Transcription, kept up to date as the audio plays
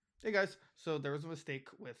Hey guys, so there was a mistake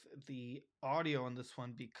with the audio on this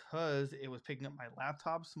one because it was picking up my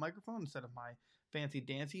laptop's microphone instead of my fancy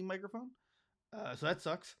dancy microphone. So that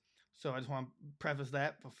sucks. So I just want to preface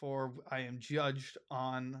that before I am judged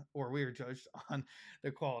on, or we are judged on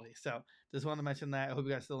the quality. So just wanted to mention that. I hope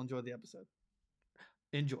you guys still enjoyed the episode.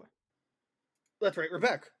 Enjoy. That's right, we're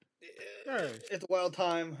back. Hey. It's a wild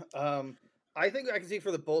time. I think I can see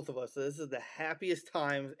for the both of us that this is the happiest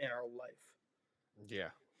times in our life. Yeah,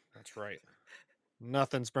 that's right.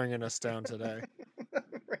 Nothing's bringing us down today.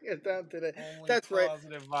 Bring it down today. Only That's right.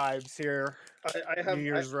 positive vibes here. I have New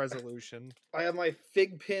Year's resolution. I have my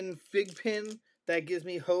fig pin that gives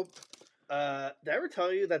me hope. Did I ever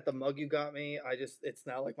tell you that the mug you got me? It's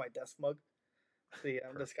now like my desk mug.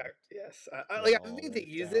 This guy. Yes, I need to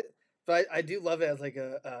use it, but I do love it as like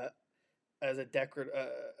as a decorative,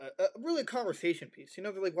 really a conversation piece. You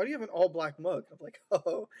know, they're like, "Why do you have an all black mug?" I'm like,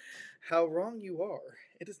 "Oh, how wrong you are!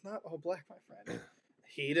 It is not all black, my friend.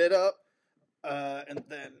 Heat it up, and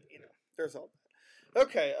then there's all that."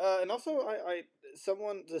 Okay, and also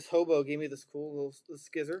this hobo gave me this cool little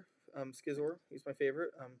skizzer, Skizor. He's my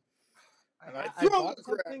favorite. And I threw him bought on the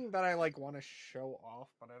ground. something that I want to show off,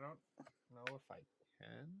 but I don't know if I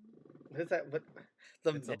can. What is that? What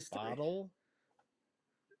It's a bottle.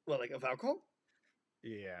 What, like of alcohol?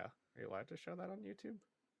 Yeah. Are you allowed to show that on YouTube?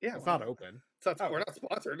 Yeah, it's not open. We're not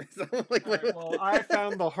sponsored. So well, I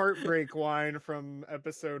found the Heartbreak wine from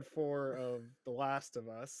episode 4 of The Last of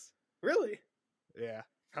Us. Really? Yeah.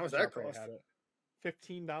 How much that cost?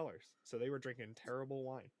 $15. So they were drinking terrible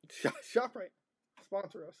wine. ShopRite,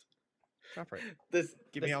 sponsor us. ShopRite.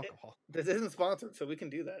 Give me alcohol. This isn't sponsored, so we can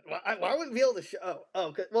do that. Why wouldn't we be able to show?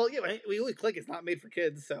 Well, yeah, we always click. It's not made for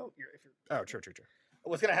kids, so true.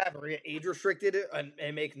 What's gonna happen? We're gonna age restricted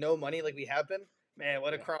and make no money like we have been. Man,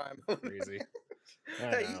 what a crime! Crazy.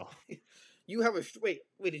 I know. You have a wait.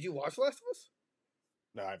 Did you watch Last of Us?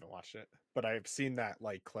 No, I haven't watched it, but I've seen that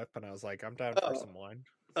clip, and I was like, I'm down for some wine.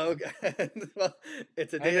 Okay. Well,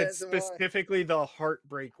 it's specifically the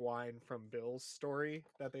Heartbreak wine from Bill's story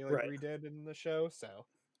that they redid in the show. So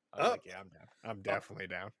I was like, yeah, I'm down. I'm definitely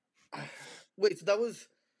down. Wait, so that was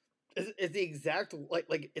is the exact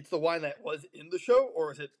like it's the wine that was in the show,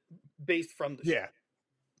 or is it based from the show?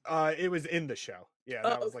 Yeah. It was in the show. Yeah,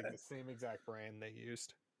 that was like the same exact brand they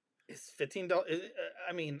used. It's $15.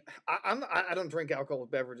 I mean, I don't drink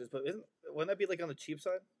alcoholic beverages, but wouldn't that be like on the cheap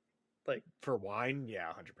side? Like for wine, yeah,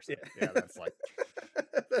 100%. Yeah, that's like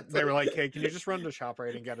they were like, "Hey, can you just run to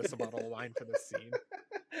ShopRite and get us a bottle of wine for this scene?"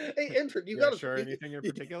 Hey, intern, you got sure anything in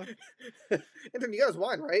particular? Intern, you got his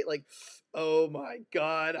wine, right? Like, oh my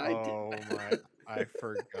god, I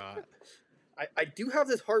forgot. I do have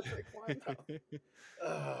this Heartbreak wine.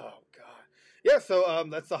 Oh god. Yeah, so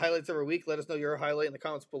that's the highlights of our week. Let us know your highlight in the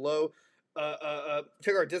comments below.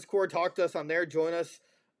 Check our Discord, talk to us on there, join us.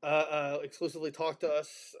 Exclusively talk to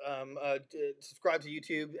us. Subscribe to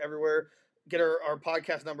YouTube everywhere. Get our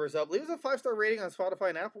podcast numbers up. Leave us a 5-star rating on Spotify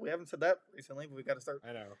and Apple. We haven't said that recently, but we got to start.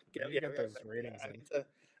 I know. Get those ratings.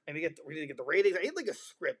 We need to get the ratings. I need like a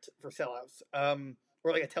script for sellouts.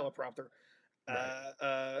 Or like a teleprompter.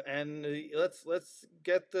 Right. And let's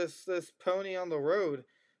get this pony on the road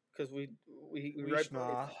because we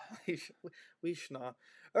schnaw. we schnaw.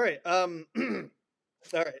 All right. All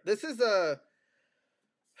right. This is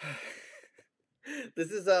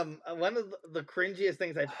one of the cringiest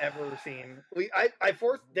things I've ever seen. I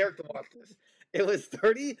forced Derek to watch this. It was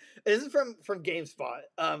 30. This is from GameSpot.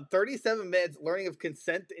 37 minutes learning of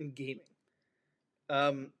consent in gaming.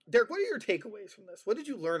 Derek, what are your takeaways from this? What did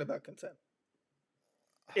you learn about consent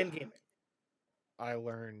in gaming? I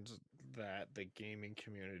learned that the gaming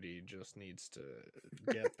community just needs to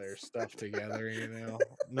get their stuff together.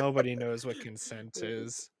 Nobody knows what consent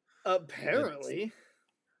is. Apparently.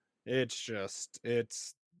 It's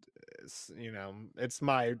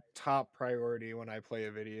my top priority when I play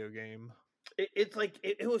a video game. It's like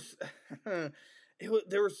it was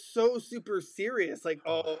they were so super serious, like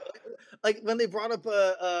like when they brought up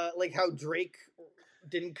like how Drake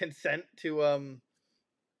didn't consent to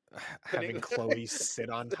having Chloe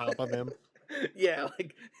sit on top of him. Yeah,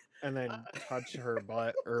 like and then touch her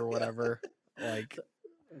butt or whatever. Like,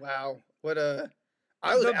 wow, what the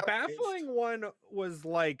baffling one was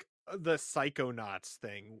like the Psychonauts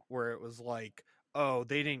thing, where it was like, oh,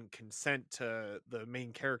 they didn't consent to the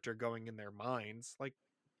main character going in their minds. Like,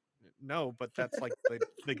 no, but that's like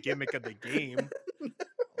the gimmick of the game.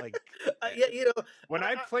 Like, yeah, when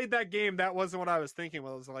I played that game, that wasn't what I was thinking.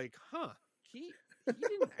 Well, I was like, huh, he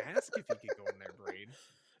didn't ask if he could go in their brain.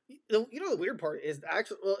 The weird part is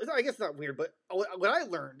actually, well, I guess it's not weird, but what I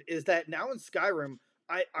learned is that now in Skyrim,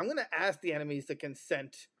 I'm going to ask the enemies to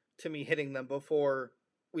consent to me hitting them before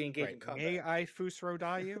we engage in Right. combat. May I Fusro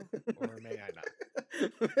die you, or may I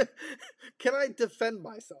not? Can I defend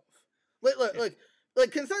myself?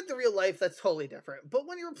 Like consent to real life, that's totally different. But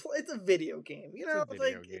when it's a video game, you know, It's a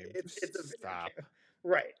video game. It's a video Stop. game,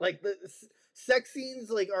 right? Like the sex scenes,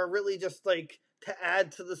 like are really just like to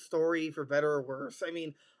add to the story for better or worse. I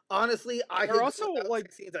mean, honestly, They're also like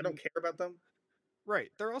sex scenes. I don't care about them. Right.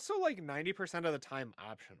 They're also like 90% of the time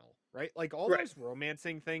optional, right? Like all Right. those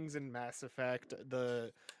romancing things in Mass Effect,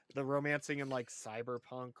 the romancing in like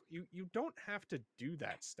Cyberpunk, you don't have to do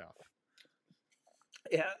that stuff.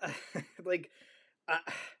 Yeah, like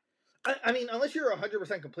I mean, unless you're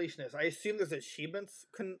 100% completionist, I assume there's achievements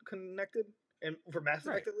connected, and for Mass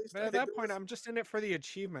Effect at least. But at that point, I'm just in it for the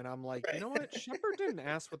achievement. I'm like, you know what? Shepard didn't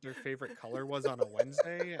ask what their favorite color was on a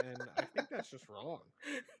Wednesday, and I think that's just wrong.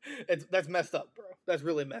 That's messed up, bro. That's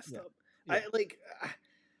really messed up. Yeah.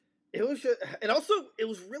 It was just, and also it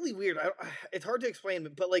was really weird. It's hard to explain,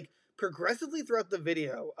 but like progressively throughout the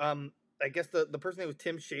video, I guess the person name was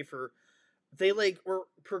Tim Schafer. They like were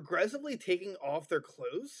progressively taking off their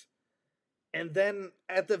clothes, and then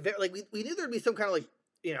at the very we knew there'd be some kind of like,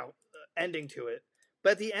 you know, ending to it,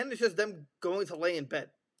 but at the end it's just them going to lay in bed.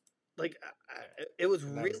 Like it was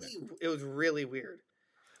really weird.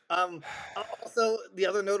 Also, the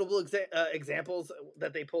other notable examples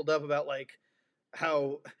that they pulled up about like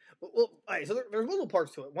how so there's multiple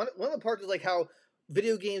parts to it. One of the parts is like how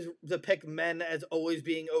video games depict men as always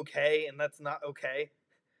being okay, and that's not okay.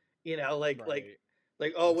 You know, when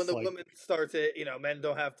the woman starts it, you know, men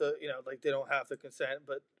don't have to, you know, like they don't have to consent,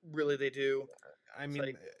 but really they do. I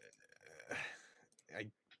mean,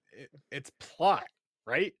 it's plot,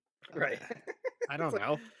 right? Right. I don't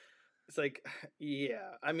know. It's like,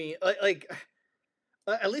 yeah. I mean,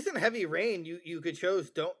 at least in Heavy Rain, you could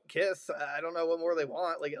choose don't kiss. I don't know what more they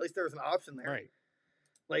want. Like, at least there was an option there. Right.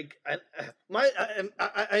 Like, I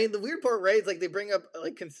mean, the weird part, right, is like they bring up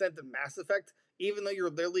like consent to Mass Effect, even though you're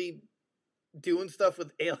literally doing stuff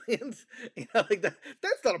with aliens. You know, like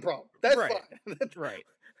that's not a problem. That's fine. That's right.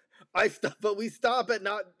 But we stop at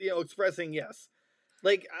not, you know, expressing yes.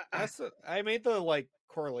 Like I made the like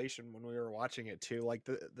correlation when we were watching it too. Like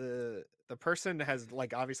the person has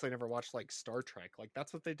like obviously never watched like Star Trek. Like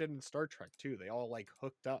that's what they did in Star Trek too. They all like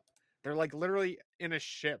hooked up. They're like literally in a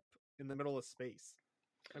ship in the middle of space.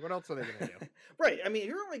 Like what else are they gonna do? Right. I mean,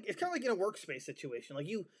 you're like, it's kind of like in a workspace situation. Like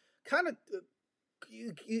you kind of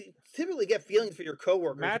you typically get feelings for your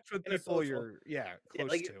coworkers. Match with people you're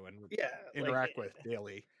close to and interact with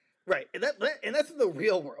daily. Right, and that's in the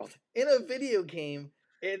real world. In a video game,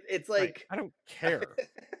 it's like I don't care.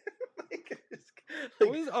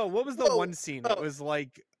 What was the one scene? It was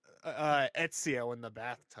like Ezio in the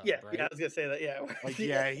bathtub. Yeah, right? yeah, I was gonna say that. Yeah, like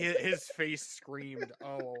his face screamed,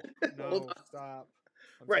 "Oh no, stop!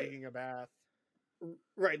 I'm taking a bath."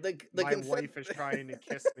 Right, like my wife is trying to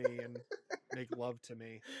kiss me and make love to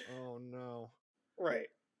me. Oh no! Right,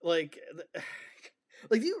 like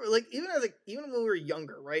you like even when we were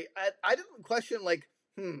younger, right? I didn't question like,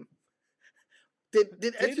 did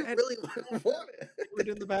Ezio really want it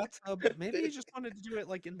in the bathtub? Maybe he just wanted to do it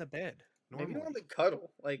like in the bed. Normally. Maybe he wanted to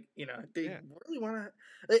cuddle, like, you know. They really want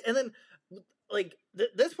to, and then like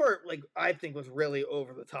this part, like I think was really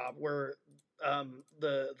over the top, where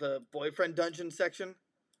the boyfriend dungeon section,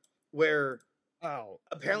 where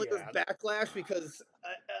apparently there's backlash because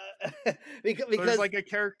there's like a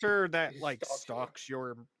character that like stalks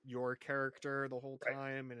your character the whole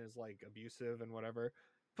time and is like abusive and whatever,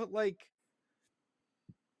 but like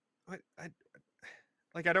I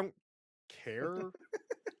don't care.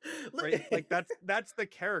 Right, like that's the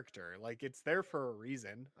character. Like it's there for a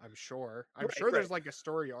reason. I'm sure there's like a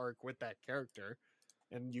story arc with that character,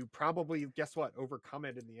 and you probably, guess what, overcome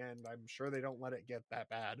it in the end. I'm sure they don't let it get that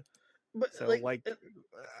bad. But so like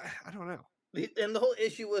I don't know. And the whole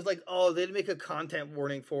issue was like, oh, they didn't make a content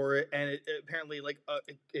warning for it, and it apparently like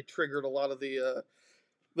it triggered a lot of the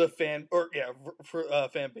fan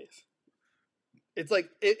fan base. It's like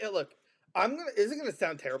look, isn't gonna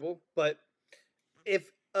sound terrible, but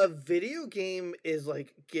if a video game is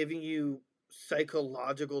like giving you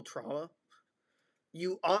psychological trauma,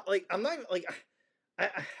 you are like, I'm not like,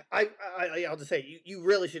 I'll just say you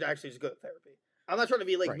really should actually just go to therapy. I'm not trying to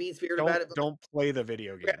be like mean spirited about it. But don't play the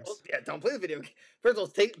video games. Don't play the video game. First of all,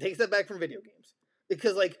 take a step back from video games,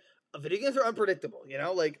 because like video games are unpredictable. You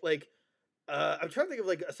know, like I'm trying to think of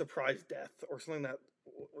like a surprise death or something that.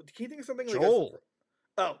 Can you think of something like Joel?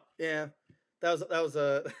 Oh yeah. That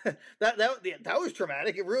was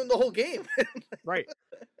traumatic. It ruined the whole game. Right.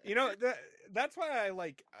 You know, that's why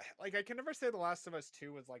I can never say The Last of Us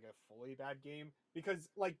 2 was like a fully bad game, because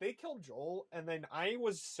like they killed Joel, and then I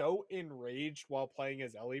was so enraged while playing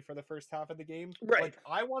as Ellie for the first half of the game. Right. Like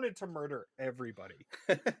I wanted to murder everybody.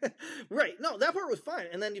 Right. No, that part was fine.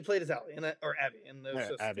 And then you played as Ellie or Abby, and yeah,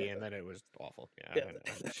 just, Abby, and then it was awful. Yeah.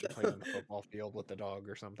 She played on the football field with the dog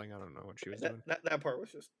or something. I don't know what she was doing. That part was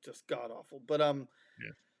just god awful. But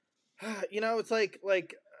yeah. It's like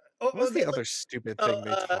what was the other stupid thing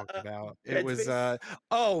they talked about? It was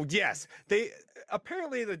oh yes, they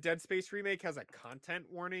apparently the Dead Space remake has a content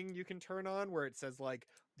warning you can turn on where it says like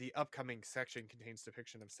the upcoming section contains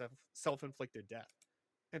depiction of self-inflicted death.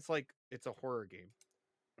 It's like it's a horror game.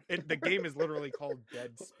 The game is literally called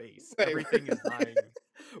Dead Space. Right, Everything is dying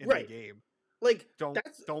in the game. Like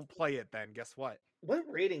don't play it then. Guess what? What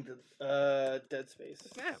rating did Dead Space?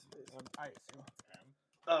 It's M. I assume it's M.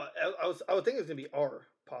 I would think it's gonna be R,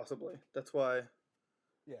 possibly. That's why.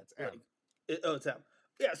 Yeah, it's M. It's M.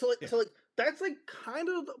 Yeah, so like that's like kind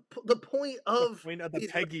of the point of the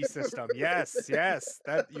PEGI system. Yes,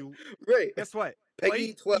 that you right. Guess what?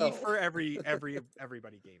 PEGI 12 for everybody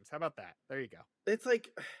games. How about that? There you go. It's like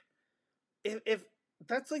if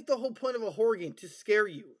that's like the whole point of a horror game, to scare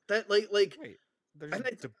you. That like right.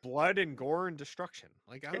 There's blood and gore and destruction.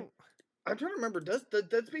 Like I'm trying to remember. Does the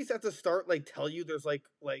Dead Space at the start like tell you there's like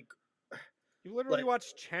you literally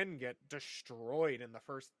watch Chen get destroyed in the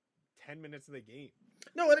first 10 minutes of the game?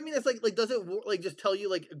 No, what I mean is like does it like just tell you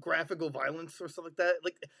like graphical violence or stuff like that?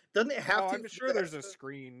 Like doesn't it have to? I'm sure there's a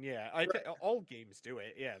screen. Yeah, all games do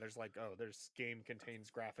it. Yeah, there's like this game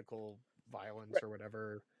contains graphical violence or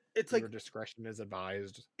whatever. It's your discretion is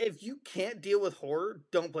advised. If you can't deal with horror,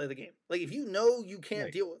 don't play the game. Like if you know you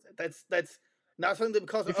can't deal with it, that's not something that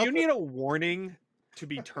causes. If you need a warning to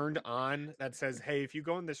be turned on that says, "Hey, if you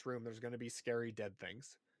go in this room, there's going to be scary dead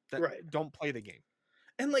things," don't play the game.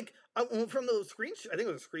 And like from the screenshot, I think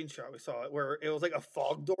it was a screenshot we saw it where it was like a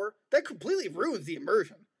fog door that completely ruins the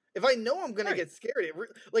immersion. If I know I'm gonna get scared,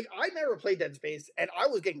 like I never played Dead Space, and I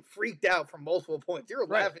was getting freaked out from multiple points. You were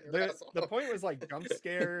laughing. The point was like jump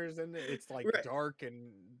scares, and it's like dark,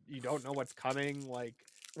 and you don't know what's coming. Like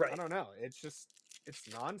I don't know. It's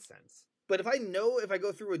nonsense. But if I know if I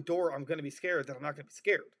go through a door, I'm gonna be scared, then I'm not gonna be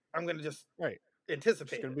scared. I'm gonna just anticipate.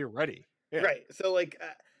 Just gonna be ready. Yeah. Right. So like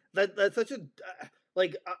that's such a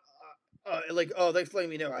like thanks for letting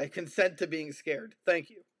me know. I consent to being scared. Thank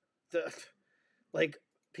you. Like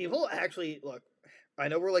people actually look. I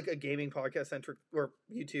know we're like a gaming podcast centric or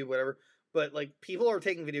YouTube whatever, but like people are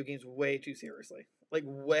taking video games way too seriously. Like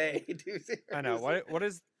way too seriously. I know. What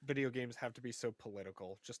does video games have to be so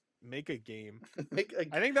political? Just make a game.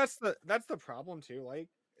 I think that's the problem too. Like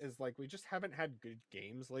is like we just haven't had good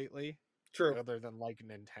games lately. True. Other than like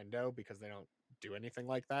Nintendo, because they don't do anything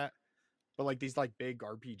like that. But like these like big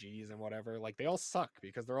RPGs and whatever, like they all suck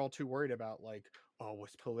because they're all too worried about like, oh,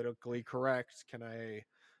 what's politically correct? Can I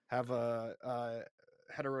have a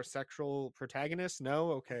heterosexual protagonist?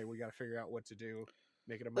 No? Okay, we got to figure out what to do.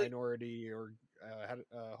 Make it a minority or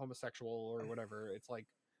homosexual or whatever. It's like,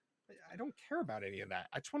 I don't care about any of that.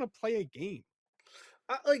 I just want to play a game.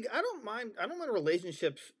 I don't mind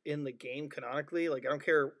relationships in the game canonically. Like I don't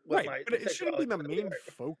care what but it shouldn't be the main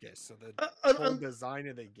focus of the whole design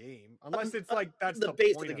of the game, unless it's like that's the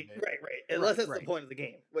base point of the game, right? Unless that's the point of the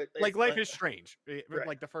game. Like Life is Strange,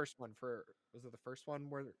 like the first one was it the first one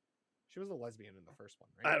where she was a lesbian in the first one,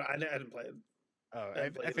 right? I didn't play it. Oh,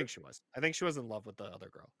 I think she was. I think she was in love with the other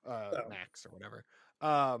girl, Max or whatever.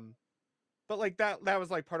 But like that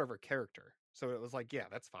was like part of her character, so it was like, yeah,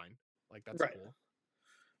 that's fine. Like that's cool.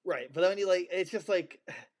 Right, but then you like, it's just like,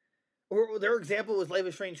 or their example was Life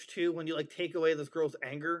is Strange 2 when you like take away this girl's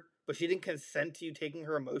anger, but she didn't consent to you taking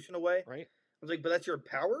her emotion away. Right. I was like, but that's your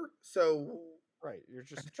power, so. Right, you're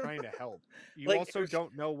just trying to help. You like, also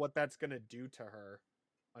don't know what that's gonna do to her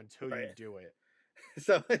until you do it.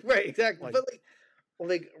 So exactly. But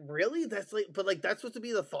like really, that's like, but like that's supposed to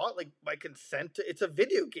be the thought. Like by consent, it's a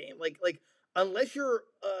video game. Like unless you're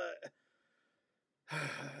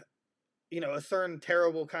a certain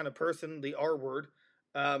terrible kind of person, the R word,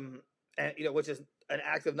 and which is an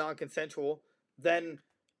act of non-consensual, then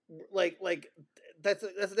like that's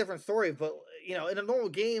a different story. But in a normal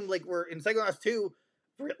game, like we're in Psychonauts 2,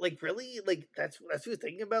 like really, like that's what you're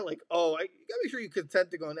thinking about. Like, you gotta make sure you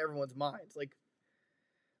consent to go in everyone's minds. Like,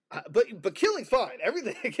 but killing's fine.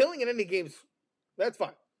 Everything killing in any game's that's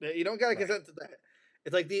fine. You don't gotta consent to that.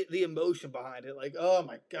 It's like the emotion behind it. Like, oh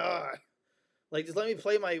my god. Like, just let me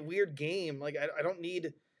play my weird game. Like, I don't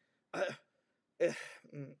need. I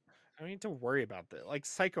don't need to worry about that. Like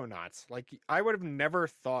Psychonauts. Like, I would have never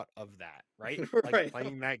thought of that, right? Like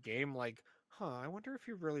playing that game. Like, I wonder if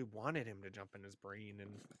he really wanted him to jump in his brain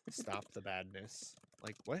and stop the badness.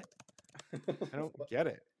 Like, what? I don't get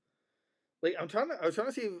it. Like I was trying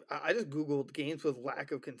to see. I just googled games with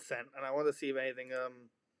lack of consent, and I wanted to see if anything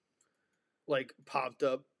like popped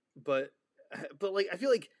up. But like I feel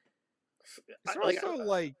like It's also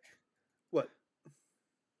like what?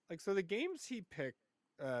 Like, so the games they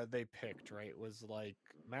picked, right, was like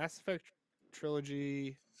Mass Effect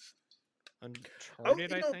trilogy,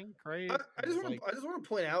 Uncharted, I think, right? I just want to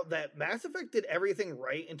point out that Mass Effect did everything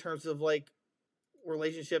right in terms of like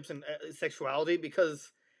relationships and sexuality,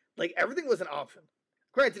 because like everything was an option.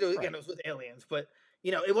 Granted, it was with aliens, but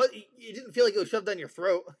it didn't feel like it was shoved down your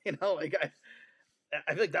throat. Like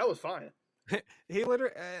I feel like that was fine. He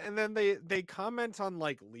literally, and then they comment on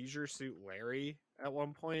like Leisure Suit Larry at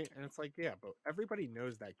one point, and it's like, yeah, but everybody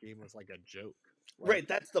knows that game was like a joke. Like, right,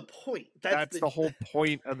 that's the point. That's the whole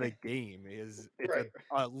point of the game. Is it's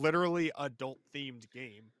a literally adult themed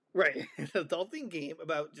game. Right, an adult themed game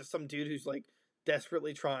about just some dude who's like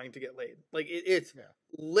desperately trying to get laid. Like it's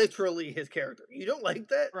literally his character. You don't like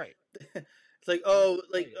that, right? It's like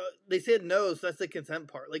they said no, so that's the consent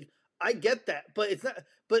part. Like I get that, but it's not.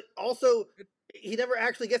 But also, he never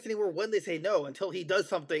actually gets anywhere when they say no until he does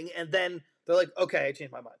something, and then they're like, "Okay, I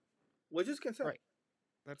changed my mind," which is consent. Right.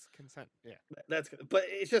 That's consent. Yeah. That's good. But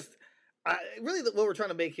it's just, really what we're trying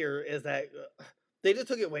to make here is that they just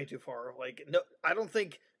took it way too far. Like, no, I don't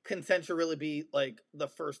think consent should really be like the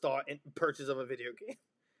first thought in purchase of a video game.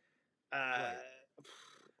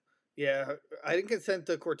 Yeah, I didn't consent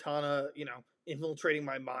to Cortana, infiltrating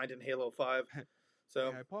my mind in Halo 5.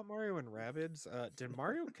 So I bought Mario and Rabbids. Did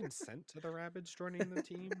Mario consent to the Rabbids joining the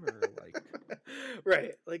team, or like?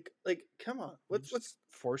 Right, like, come on, what's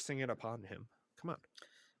forcing it upon him? Come on.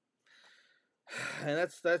 And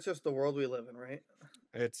that's just the world we live in, right?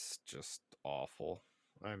 It's just awful.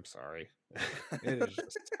 I'm sorry. It is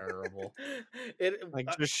just terrible.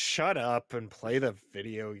 Just shut up and play the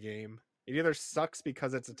video game. It either sucks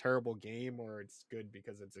because it's a terrible game or it's good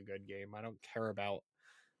because it's a good game. I don't care about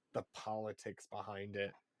the politics behind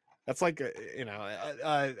it. That's like,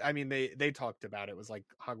 I mean, they talked about it was like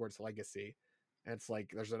Hogwarts Legacy. And it's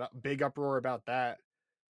like, there's a big uproar about that.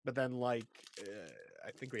 But then, like, I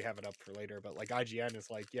think we have it up for later, but like IGN is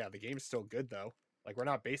like, yeah, the game's still good though. Like, we're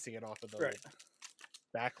not basing it off of the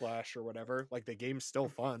backlash or whatever. Like, the game's still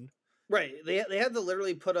fun. Right. They had to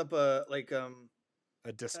literally put up a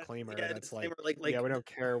disclaimer that's like, yeah, we don't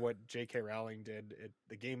care what J.K. Rowling did.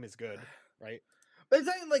 The game is good, right? But it's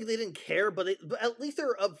not even like they didn't care, but at least they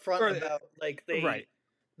were upfront about like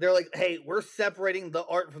they're like, hey, we're separating the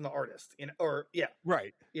art from the artist,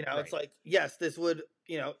 right. It's like, yes, this would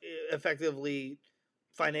effectively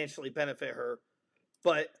financially benefit her,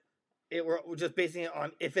 but we're just basing it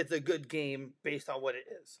on if it's a good game based on what it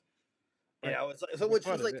is. It's like, so which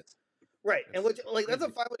is like right, and which like that's a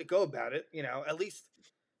fine way to go about it. At least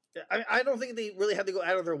I don't think they really had to go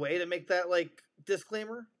out of their way to make that like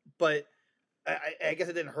disclaimer, but I guess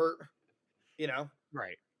it didn't hurt.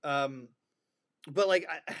 Right. But like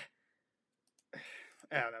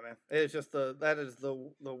I don't know, man. It's just that is the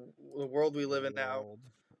world we live in now.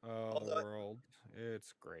 Oh, the world.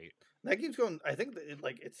 It's great. That game's going. I think that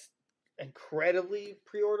it's incredibly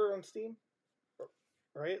pre-order on Steam.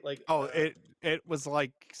 Right? Like it was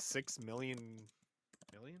like 6 million.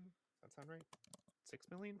 That sound right? 6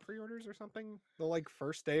 million pre-orders or something. The like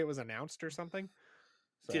first day it was announced or something.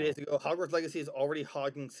 So. 2 days ago, Hogwarts Legacy is already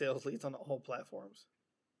hogging sales leads on all platforms.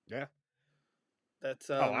 Yeah. That's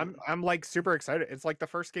I'm like super excited. It's like the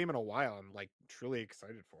first game in a while I'm like truly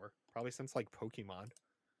excited for. Probably since like Pokemon.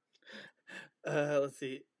 Let's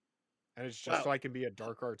see. And it's just so I can be a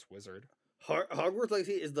Dark Arts wizard. Hogwarts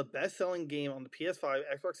Legacy is the best-selling game on the PS5,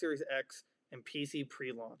 Xbox Series X, and PC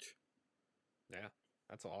pre-launch. Yeah,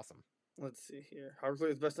 that's awesome. Let's see here. Hogwarts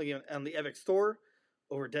Legacy is the best-selling game on the Epic Store,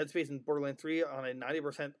 over Dead Space and Borderlands 3 on a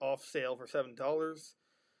 90% off sale for $7.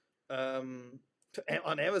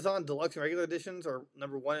 On Amazon, deluxe and regular editions are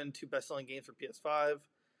number 1 and 2 best-selling games for PS5.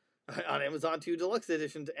 On Amazon, 2 deluxe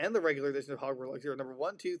editions and the regular edition of Hogwarts Legacy are number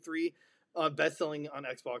 1, 2, 3 best-selling on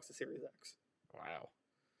Xbox to Series X. Wow.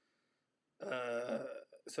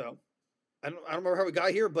 So I don't remember how we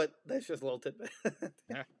got here, but that's just a little tidbit.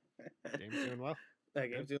 Yeah, game's doing well. That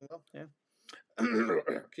game's doing well. Yeah.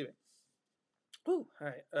 Excuse me. Ooh, all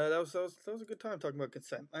right. That was a good time talking about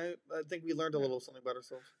consent. I think we learned a little something about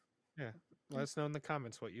ourselves. Yeah. Let us know in the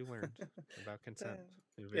comments what you learned about consent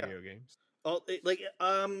in video games. Oh,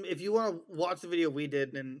 if you want to watch the video we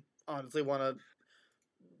did and honestly want to.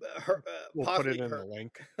 We'll put it in the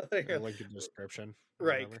link. The link in the description.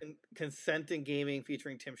 Right. Consent in Gaming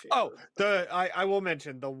featuring Tim Schafer. Oh, I will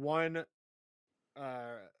mention the one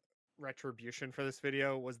retribution for this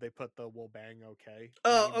video was they put the "will bang okay."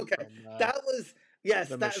 Oh, okay. From, that was yes.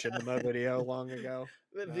 the that Machinima video long ago.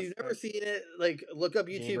 If you've never seen it, like look up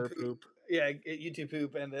YouTube poop. Yeah, YouTube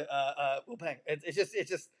poop and will bang. It's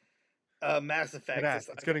just Mass Effect.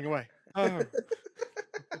 It's getting away. Oh.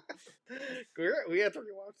 we have to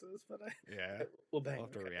rewatch this, but will bang. I'll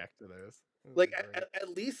have to react to this. Like at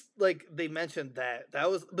least like they mentioned that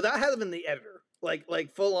was, but that had them in the editor.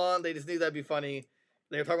 Like full on, they just knew that'd be funny.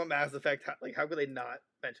 They were talking about Mass Effect. Like how could they not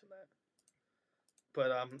mention that?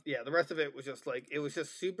 But yeah, the rest of it was just like it was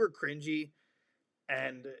just super cringy,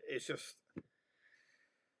 and it's just.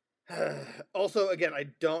 Also, again, I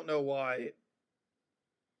don't know why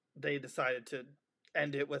they decided to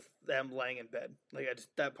end it with them laying in bed. Like,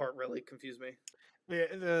 that part really confused me.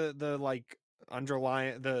 The like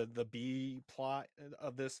underlying the B plot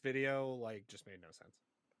of this video like just made no sense.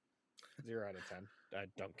 0 out of 10. I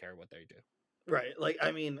don't care what they do. Right. Like,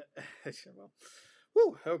 I mean, well,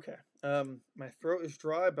 whew, okay. My throat is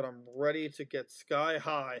dry, but I'm ready to get sky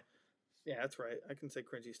high. Yeah, that's right. I can say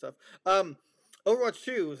cringy stuff. Overwatch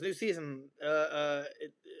 2 is a new season.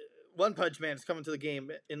 One Punch Man is coming to the game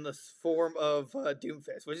in the form of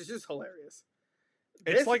Doomfist, which is just hilarious.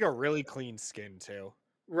 It's like a really clean skin too.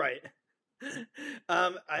 Right.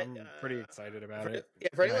 I'm pretty excited about it. Yeah,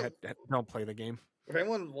 for anyone, don't play the game. For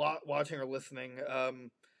anyone watching or listening,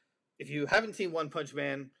 if you haven't seen One Punch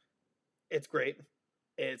Man, it's great.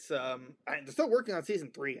 It's they're still working on season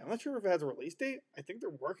 3. I'm not sure if it has a release date. I think they're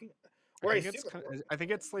working. I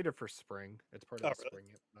think it's slated for spring. It's part of the spring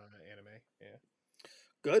anime. Yeah.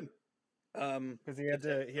 Good. Because he had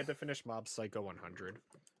to finish Mob Psycho 100.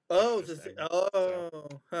 Oh,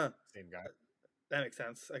 huh. Same guy. That makes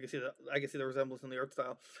sense. I can see the resemblance in the art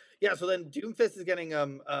style. Yeah. So then Doomfist is getting a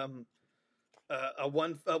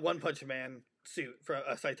One Punch Man suit for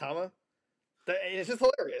Saitama. It's just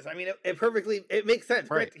hilarious. I mean, it makes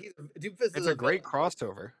sense. Right. Doomfist is a great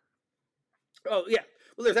crossover. Oh yeah.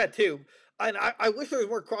 Well, there's that too, and I wish there was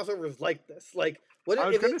more crossovers like this. Like, I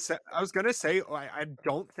was gonna say, I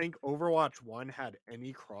don't think Overwatch 1 had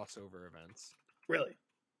any crossover events. Really?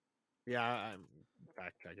 Yeah, I'm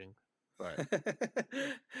fact checking, but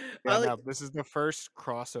this is the first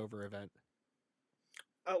crossover event.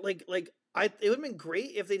 It would have been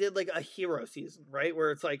great if they did like a hero season, right?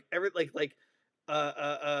 Where it's like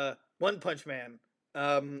One Punch Man,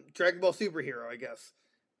 Dragon Ball Superhero, I guess.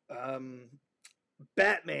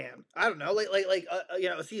 Batman. I don't know,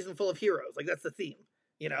 a season full of heroes. Like that's the theme.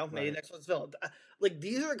 Maybe next one's villain. Like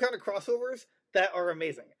these are the kind of crossovers that are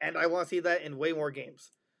amazing, and I want to see that in way more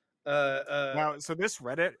games. Now, so this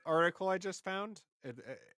Reddit article I just found,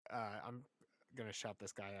 I'm gonna shout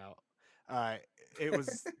this guy out. It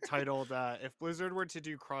was titled, "If Blizzard were to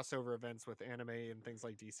do crossover events with anime and things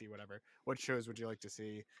like DC, whatever, what shows would you like to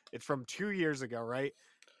see?" It's from 2 years ago, right?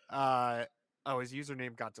 His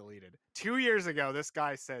username got deleted. 2 years ago, this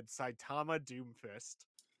guy said Saitama Doomfist.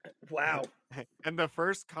 Wow. And the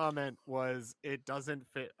first comment was, "It doesn't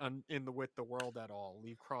fit with the world at all.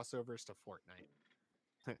 Leave crossovers to Fortnite."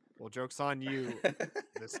 Well, joke's on you,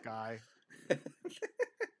 this guy.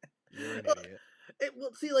 You're an idiot.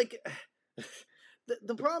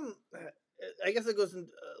 The problem, I guess it goes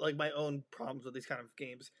into like my own problems with these kind of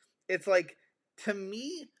games. It's like, to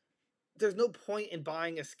me, there's no point in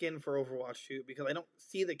buying a skin for Overwatch 2 because I don't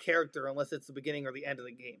see the character unless it's the beginning or the end of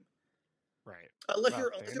the game. Right. Unless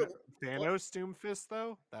you're Thanos Doomfist,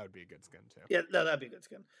 though, that would be a good skin too. Yeah, no, that'd be a good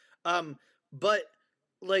skin. But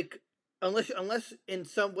like, unless in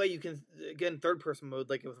some way you can get in third person mode,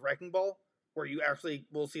 like with Wrecking Ball, where you actually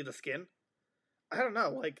will see the skin. I don't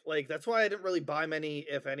know, like that's why I didn't really buy many,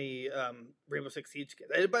 if any, Rainbow Six Siege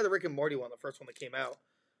skins. I did buy the Rick and Morty one, the first one that came out,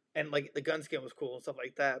 and like the gun skin was cool and stuff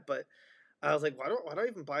like that. But I was like, why do I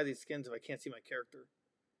even buy these skins if I can't see my character?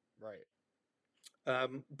 Right.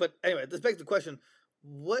 But anyway, this begs the question: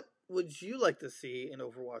 what would you like to see in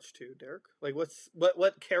Overwatch 2, Derek? Like,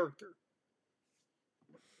 what character?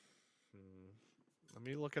 Let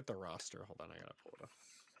me look at the roster. Hold on, I gotta pull it up.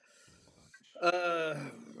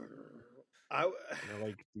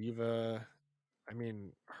 Like D.Va. I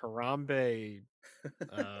mean, Harambe.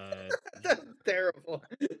 That's terrible.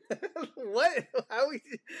 What? How we?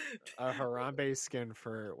 A Harambe skin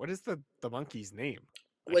for what is the monkey's name?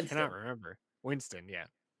 Winston. I cannot remember. Winston, yeah.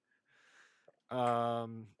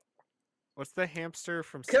 What's the hamster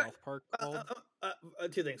from South Park called?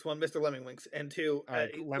 2 things. 1, Mr. Lemmingwinks, and 2,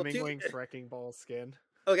 Lemmingwinks Wrecking Ball skin.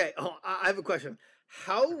 Okay, I have a question.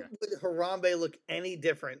 How would Harambe look any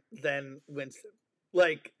different than Winston?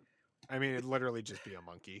 Like, I mean, it'd literally just be a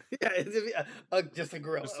monkey. Yeah, just a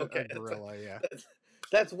gorilla. Just a gorilla, yeah.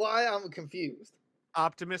 That's why I'm confused.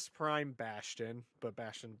 Optimus Prime Bastion, but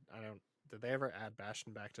Bastion, I don't. Did they ever add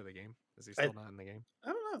Bastion back to the game? Is he still not in the game?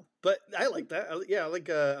 I don't know, but I like that. I like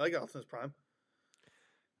Optimus Prime.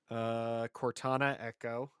 Cortana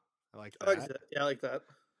Echo, I like that. I like that. Yeah, I like that.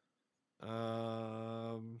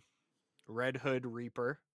 Red Hood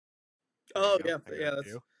Reaper. Oh yeah,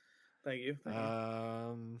 that's. Thank you.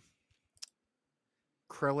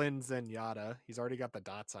 Krillin Zenyatta. He's already got the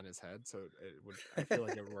dots on his head, so I feel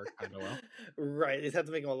like it would work kind of well. Right, they just have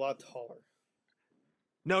to make him a lot taller.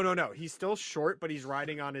 No. He's still short, but he's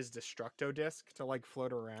riding on his Destructo disc to like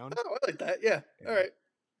float around. Oh, I like that. Yeah. All right.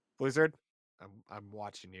 Blizzard, I'm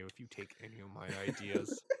watching you. If you take any of my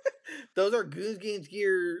ideas, those are Goons Games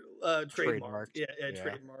Gear trademarked. Yeah,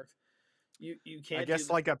 trademarked. You can't. I guess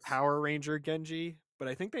like a Power Ranger Genji, but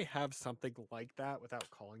I think they have something like that without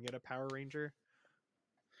calling it a Power Ranger.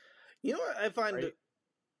 You know what I find? Right?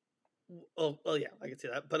 Oh yeah, I can see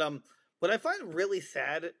that. But what I find really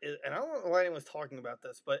sad is, and I don't know why anyone's talking about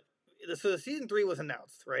this, but so the season 3 was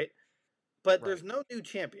announced, right? But there's no new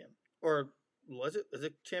champion, or was it? Is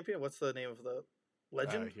it champion? What's the name of the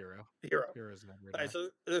legend? Hero. Hero's never. Right, so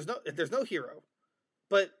there's no hero,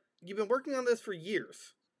 but you've been working on this for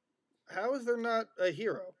years. How is there not a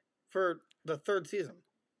hero for the 3rd season?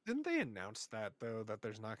 Didn't they announce that though, that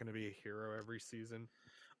there's not going to be a hero every season?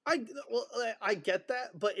 I get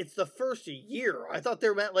that, but it's the first year. I thought they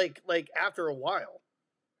meant like after a while.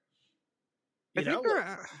 I think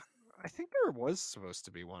there was supposed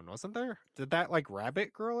to be one, wasn't there? Did that like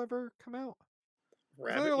Rabbit Girl ever come out?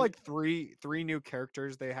 Wasn't there like three new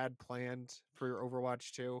characters they had planned for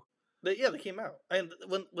Overwatch 2? They came out, and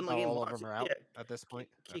when the game all launched, of them are out at this point.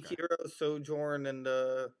 Kikiro, Sojourn, and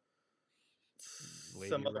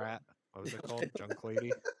Lady Rat. What was it called? Junk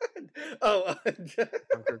Lady.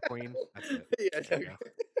 Junker Queen. That's it. Yeah.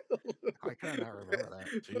 I cannot remember that.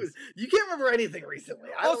 Jeez. You can't remember anything recently.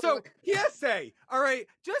 Also, PSA. All right,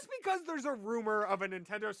 just because there's a rumor of a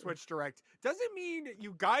Nintendo Switch Direct doesn't mean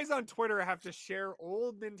you guys on Twitter have to share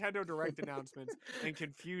old Nintendo Direct announcements and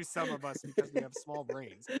confuse some of us because we have small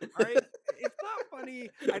brains. All right, it's not funny.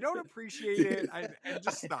 I don't appreciate it. And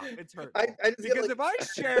just stop. It's hurtful. Because if I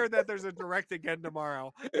share that there's a Direct again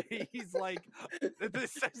tomorrow, he's like,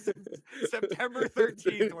 "This says September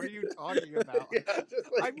 13th. What are you talking about?" Yeah,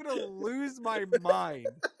 I'm gonna lose my mind.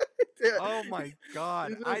 Oh my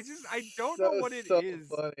god! I don't know what it is.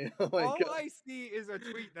 Funny. All I see is a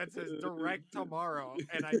tweet that says Direct tomorrow,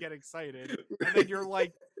 and I get excited. And then you're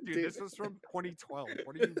like, dude, this was from 2012.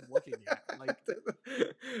 What are you looking at? Like,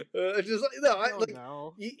 just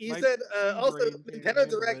no. You said also Nintendo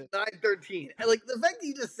Direct 9/13, and like the fact that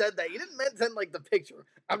you just said that, you didn't mention like the picture.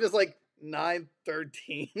 I'm just like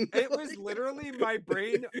 9/13. It was literally my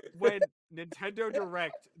brain when Nintendo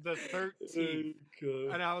Direct the 13th,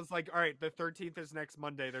 and I was like, all right, the 13th is next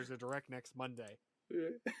Monday. There's a Direct next Monday,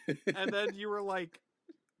 and then you were like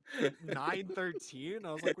 9/13.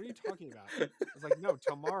 I was like, what are you talking about? I was like, no,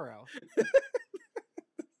 tomorrow.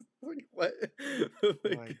 Like, what? Oh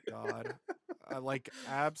my god. Like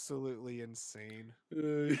absolutely insane.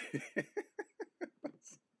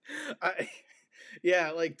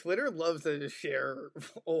 Yeah, like Twitter loves to just share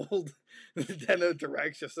old Nintendo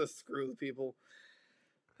Directs just to screw the people.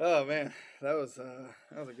 Oh man, that was a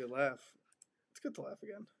good laugh. It's good to laugh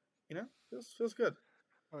again. You know, feels good.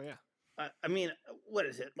 Oh yeah. I mean, what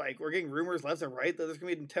is it like? We're getting rumors left and right that there's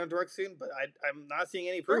gonna be a Nintendo Direct soon, but I'm not seeing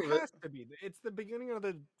any proof of it. Has to be. It's the beginning of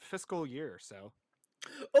the fiscal year, so.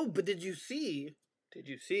 Oh, but did you see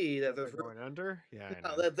that there's going under? Yeah,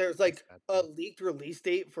 that there's like a leaked release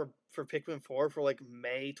date for Pikmin 4 for like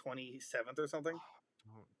May 27th or something?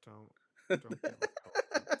 Don't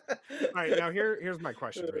all right, now here's my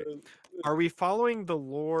question. Right? Are we following the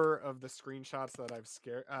lore of the screenshots that I've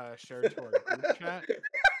shared to our group chat?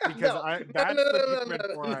 Because that's the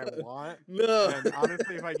Pikmin 4 I want. No. And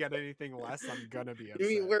honestly, if I get anything less, I'm gonna be upset.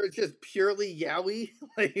 You mean where it's just purely yaoi?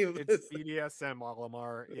 Like, it's BDSM,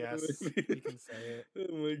 Olimar. Yes, you can say it.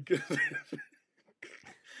 Oh my god.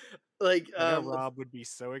 Like, Rob would be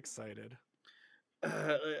so excited.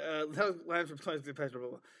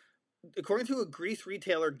 According to a Greece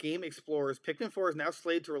retailer, Game Explorers, Pikmin 4 is now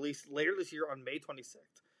slated to release later this year on May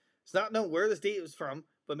 26th. It's not known where this date was from,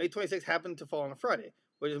 but May 26th happened to fall on a Friday,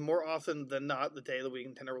 which is more often than not the day of the week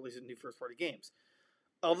Nintendo releases new first-party games.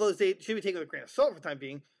 Although this date should be taken with a grain of salt for the time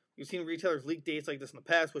being, we've seen retailers leak dates like this in the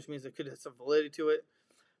past, which means it could have some validity to it.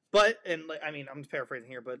 But, and like, I mean, I'm paraphrasing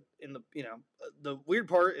here, but in the, the weird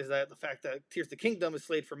part is that the fact that Tears of the Kingdom is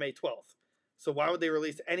slated for May 12th. So why would they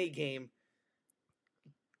release any game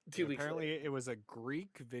 2 weeks later? Apparently, it was a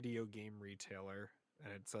Greek video game retailer,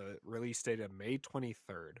 and it's a release date of May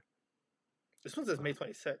 23rd. This one says May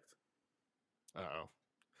 26th. Uh-oh.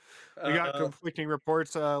 We got conflicting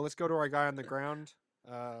reports. Let's go to our guy on the ground.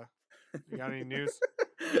 You got any news?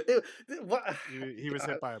 He was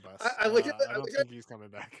hit by a bus. I don't think he's coming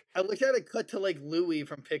back. I wish I had a cut to like Louis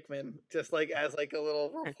from Pikmin, just like as like a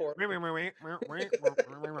little report.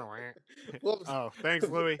 Oh, thanks,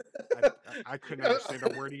 Louis. I couldn't understand a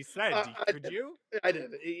word he said. Could you? I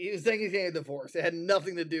did. He was saying he's getting a divorce. It had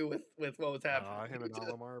nothing to do with what was happening. Him and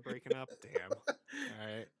Olimar are breaking up. Damn. All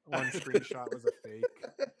right. One screenshot was a fake.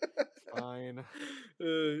 Fine.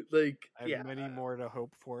 I have many more to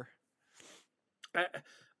hope for.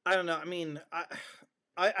 I don't know. I mean, I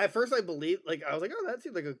at first I believed, like, I was like, oh, that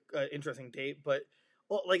seems like a interesting date, but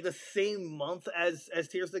like the same month as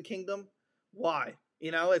Tears of the Kingdom, why?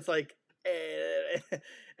 You know, it's like it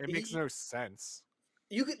makes no sense.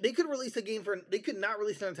 They could release a game they could not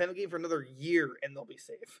release a Nintendo game for another year and they'll be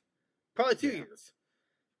safe, probably 2 years.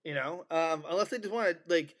 You know, unless they just want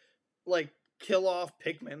to like kill off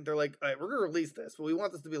Pikmin. They're like, all right, we're gonna release this, but we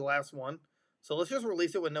want this to be the last one. So let's just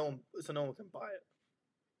release it when no one can buy it.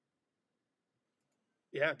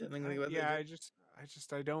 Yeah, didn't think about that. Yeah,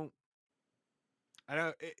 I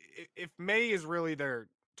don't. If May is really their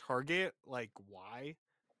target, like why?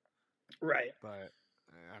 Right. But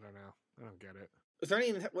I don't know. I don't get it. Is there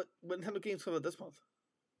any what Nintendo games come out this month?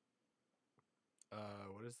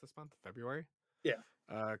 What is this month? February? Yeah.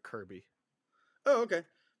 Kirby. Oh, okay.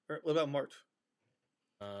 What about March?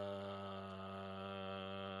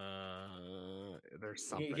 There's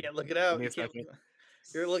something. You can't look it out. You're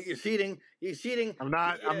cheating. You're cheating. I'm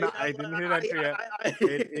not. I didn't hit enter yet.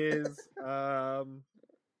 It is.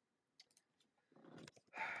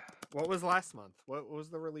 What was last month? What was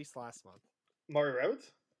the release last month? Mario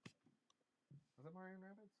Rabbids. Was it Mario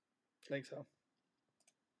Rabbids? I think so.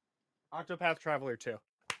 Octopath Traveler 2.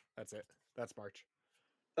 That's it. That's March.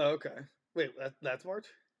 Oh, okay. Wait, that's March?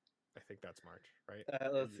 I think that's March, right?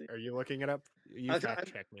 Let's see. Are you looking it up? You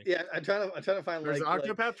fact check me. Yeah, I'm trying to find. There's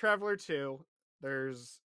Octopath Traveler 2.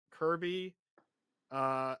 There's Kirby.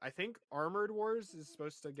 I think Armored Wars is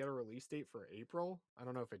supposed to get a release date for April. I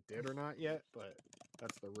don't know if it did or not yet, but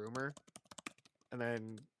that's the rumor. And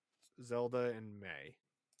then Zelda in May.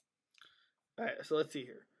 All right, so let's see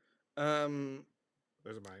here.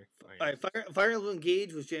 Those are my. All right, Fire Emblem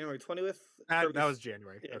Engage was January 20th. That was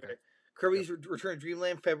January. Yeah, okay. Kirby's Return to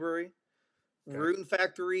Dreamland February. Okay. Rune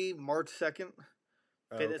Factory March 2nd.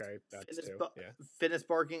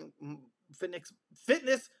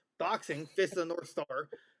 Fitness Boxing Fist of the North Star.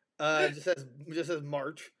 Just says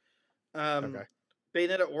March. Okay.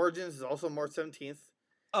 Bayonetta Origins is also March 17th.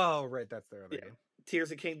 Oh, right, that's their other game.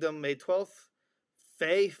 Tears of Kingdom May 12th.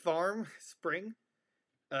 Fae Farm Spring.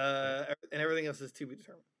 And everything else is to be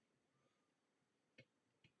determined.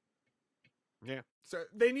 Yeah, so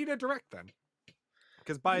they need a direct then,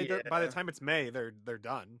 because by the time it's May, they're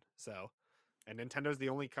done. So, and Nintendo's the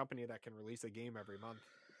only company that can release a game every month.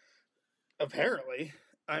 Apparently,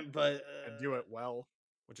 and do it well,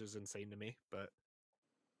 which is insane to me. But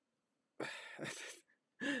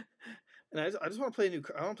and I just want to play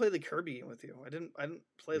I want to play the Kirby game with you. I didn't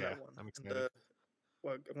play that one. I'm excited.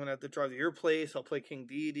 I'm gonna have to drive to your place. I'll play King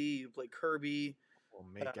Dedede. You play Kirby. We'll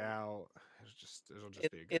make out. It'll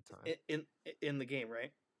just be a good time in the game,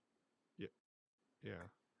 right? Yeah.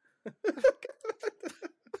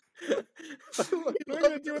 What am I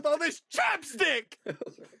gonna do with all this chapstick?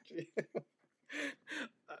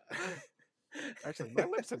 Actually, my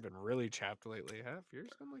lips have been really chapped lately. Have yours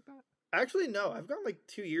been like that? Actually, no. I've gone like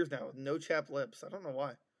 2 years now with no chapped lips. I don't know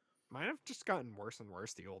why. Mine have just gotten worse and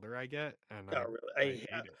worse the older I get, and really? I hate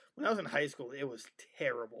it. When I was in high school, it was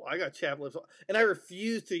terrible. I got chapped lips, and I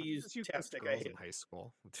refused to use chapstick. I hate in high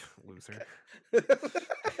school, loser,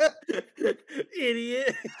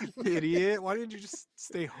 idiot. Why didn't you just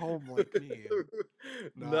stay home like me?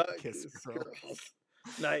 Not kiss girls.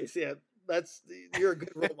 Nice, yeah. You're a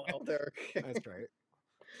good role model, Derek. That's right.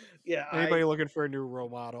 Yeah. Anybody looking for a new role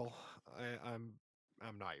model?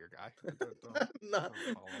 I'm not your guy. Don't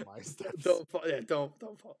follow my steps. Don't follow.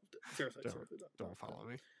 Seriously, don't follow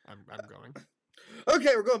me. I'm going.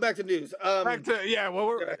 Okay, we're going back to news. I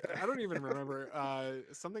don't even remember.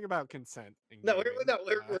 Something about consent. We're on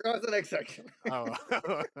to the next section.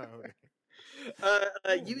 Okay.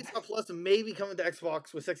 Ubisoft Plus may be coming to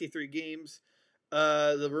Xbox with 63 games.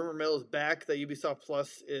 The rumor mill is back that Ubisoft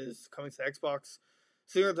Plus is coming to Xbox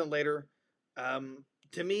sooner than later.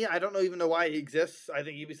 To me, I don't even know why it exists. I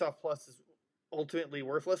think Ubisoft Plus is ultimately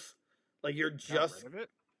worthless. Like, you're just... rid of it?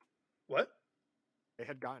 What? They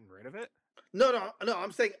had gotten rid of it? No,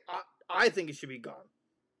 I'm saying I think it should be gone.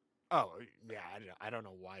 Oh, yeah, I don't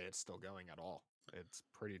know why it's still going at all. it's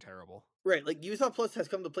pretty terrible. Right, like Ubisoft Plus has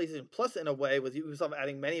come to PlayStation Plus in a way, with Ubisoft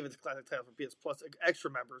adding many of its classic titles for PS Plus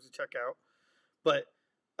extra members to check out. But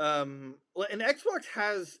and Xbox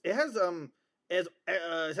has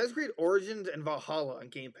Assassin's Creed Origins and Valhalla on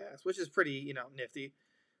Game Pass, which is pretty nifty.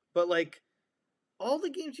 But like all the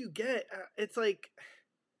games you get, it's like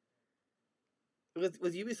with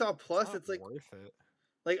Ubisoft Plus, it's like worth it.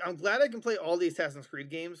 Like I'm glad I can play all the Assassin's Creed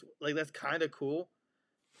games. Like that's kind of cool.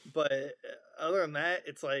 But other than that,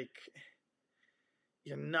 it's like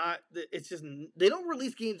you're not. It's just they don't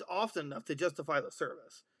release games often enough to justify the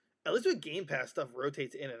service. At least with Game Pass, stuff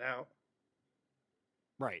rotates in and out.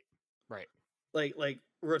 Right. Like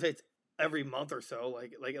rotates every month or so.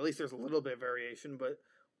 Like at least there's a little bit of variation. But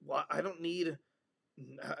I don't need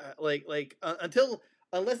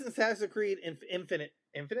unless Assassin's Creed Infinity.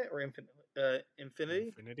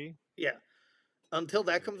 Yeah. Until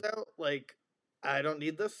that comes out, like I don't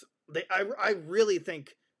need this. I really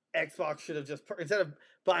think Xbox should have just, instead of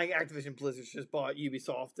buying Activision Blizzard, just bought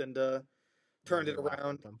Ubisoft and turned it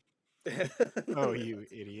around. Oh, you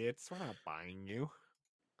idiots! We're not buying you.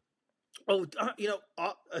 Oh,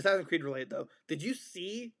 Assassin's Creed related though. Did you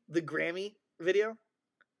see the Grammy video?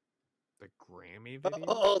 The Grammy video?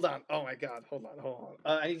 Hold on. Oh my God. Hold on.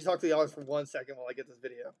 I need to talk to the audience for 1 second while I get this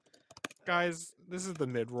video. Guys, this is the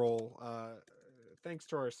mid-roll. Thanks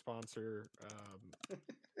to our sponsor,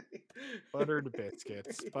 Buttered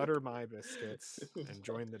Biscuits. Butter my biscuits and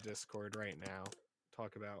join the Discord right now.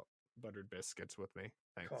 Talk about Buttered Biscuits with me.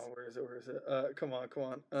 Thanks. Come on, where is it? Come on.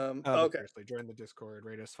 Okay. Seriously, join the Discord.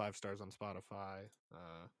 Rate us 5 stars on Spotify.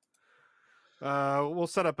 We'll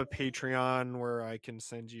set up a Patreon where I can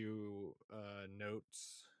send you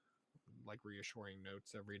notes, like reassuring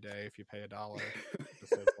notes every day if you pay $1.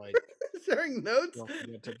 Just as, like, sharing notes?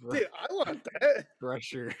 Dude, I want that.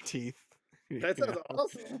 Brush your teeth. That sounds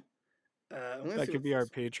awesome. That could be our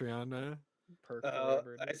Patreon perk.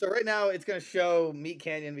 So right now it's going to show Meat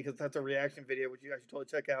Canyon because that's a reaction video, which you guys should totally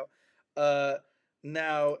check out.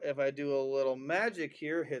 Now, if I do a little magic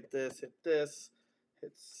here, hit this, hit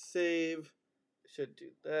save. Should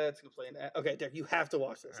do that. It's going to play an ad. Okay, Derek, you have to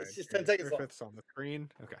watch this. It's just 10 seconds long. Griffith's on the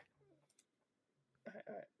screen. Okay. All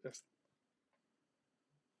right. Just...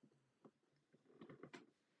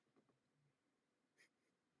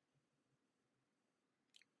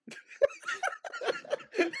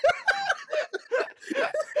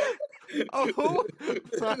 Oh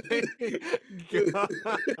my God.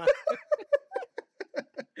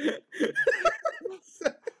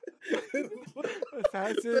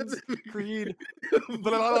 Assassin's Creed.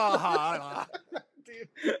 Blah. Dude,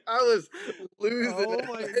 I was losing. Oh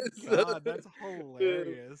my God, that's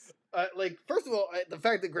hilarious. First of all, the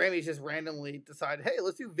fact that Grammys just randomly decided, hey,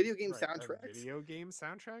 let's do video game soundtracks. Video game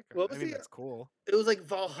soundtrack? What was that's cool. It was like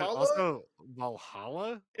Valhalla. Also,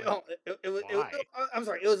 Valhalla? I'm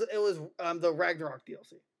sorry. It was the Ragnarok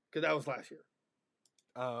DLC because that was last year.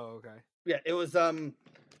 Oh, okay. Yeah, it was hold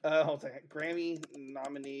on a second. Grammy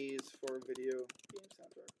nominees for video game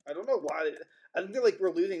soundtrack. I don't know why. I think they're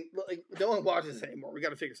we're losing. No one watches anymore. We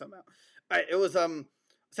got to figure something out. All right, it was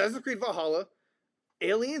Assassin's Creed Valhalla,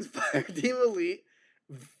 Aliens Fireteam Elite,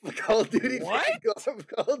 Call of Duty. What?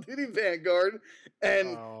 Call of Duty Vanguard,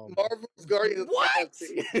 and Marvel's Guardians of the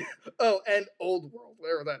Galaxy. Oh, and Old World,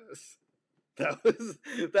 whatever that is. That was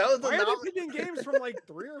the. Why are they picking games from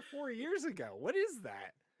 3 or 4 years ago? What is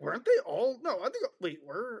that? Weren't they all? No, I think. Wait,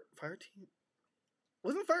 were Fireteam?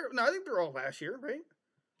 Wasn't Fire? No, I think they're all last year, right?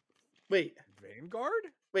 Wait,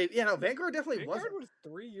 Vanguard? Wait, yeah, no, Vanguard definitely wasn't. Vanguard was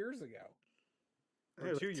 3 years ago.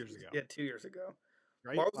 Or 2 years ago. Yeah, 2 years ago.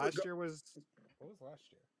 Right? Last year was... What was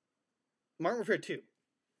last year? Modern Warfare 2.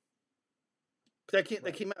 That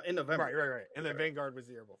came out in November. Right. And then Vanguard was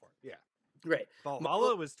the year before. Yeah. Right.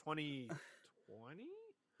 Valhalla was 2020?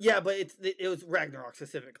 Yeah, but it was Ragnarok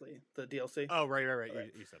specifically, the DLC. Oh, right.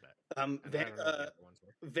 You said that.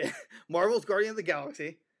 Marvel's Guardian of the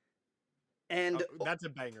Galaxy. And that's a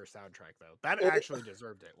banger soundtrack, though. That actually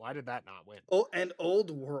deserved it. Why did that not win? Oh, and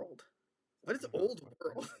Old World. What is Old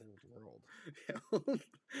World? Old World.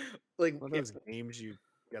 One of those games you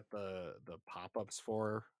get the pop-ups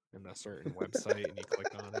for in a certain website, and you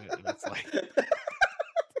click on it, and it's like...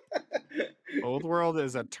 Old World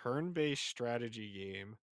is a turn-based strategy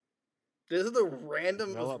game. This is the random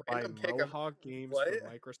developed by Mohawk Games for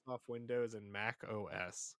Microsoft Windows and Mac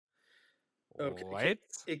OS. Okay. What?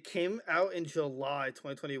 It came out in July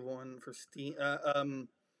 2021 for Steam,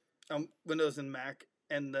 Windows and Mac,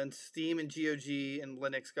 and then Steam and GOG and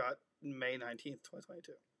Linux got May 19th,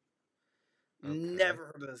 2022. Okay. Never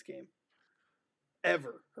heard of this game.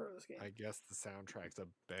 Ever heard of this game. I guess the soundtrack's a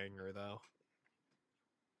banger, though.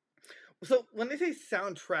 So when they say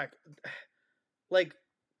soundtrack, like,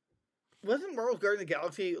 wasn't Marvel's Guardians of the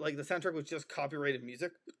Galaxy like the soundtrack was just copyrighted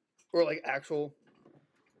music, or like actual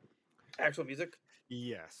music?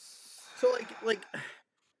 Yes. So like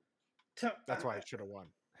that's why it should have won.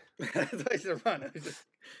 That's why I should have won. It was just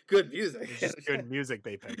good music. It's just good music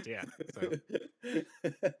they picked, yeah. So.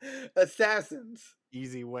 Assassins.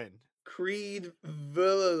 Easy win. Creed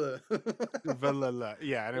Valhalla.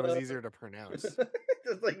 Yeah, and it was easier to pronounce.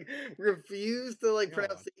 Just like refuse to like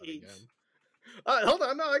pronounce the H. Hold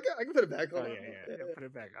on, no, I can put it back. Hold on. Yeah, put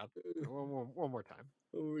it back up. One more time.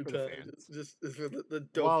 One more time. Just for the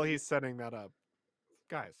dope. While he's setting that up,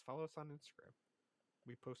 guys, follow us on Instagram.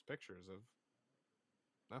 We post pictures of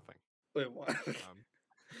nothing. Wait, what?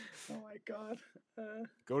 Oh my god.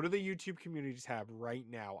 Go to the YouTube community tab right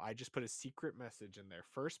now. I just put a secret message in there.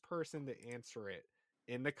 First person to answer it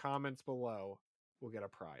in the comments below will get a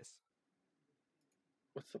prize.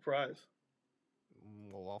 What's the prize?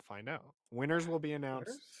 Well, I'll find out. Winners will be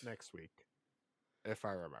announced next week, if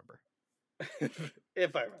I remember.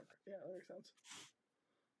 If I remember. Yeah, that makes sense.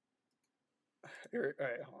 Here, all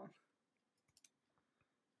right, hold on.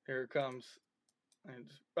 Here it comes.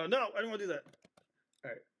 Oh, no, I don't want to do that.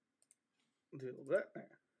 All right. Do a little bit.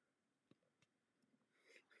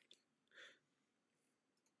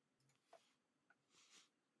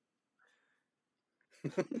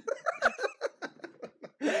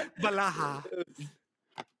 Balaha.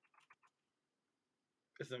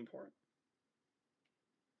 It's important.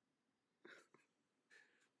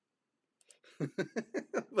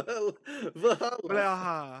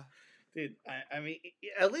 Balaha. Dude, I mean,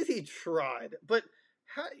 at least he tried. But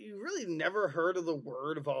you really never heard of the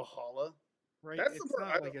word Valhalla? Right, that's it's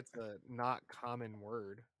not like it's a not common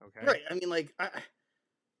word, okay? Right, I mean, like, I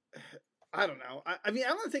don't know. I mean, I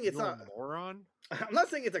don't think it's a moron. I'm not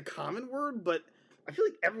saying it's a common word, but I feel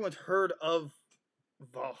like everyone's heard of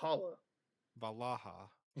Valhalla.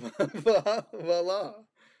 Valaha. Valhalla.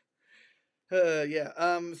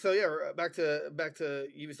 Yeah. So yeah, back to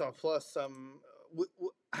Ubisoft Plus.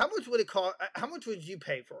 How much would it cost? How much would you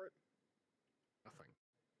pay for it?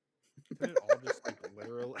 Isn't it all just like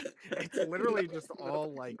literally? It's literally just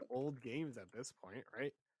all like old games at this point,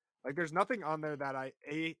 right? Like, there's nothing on there that I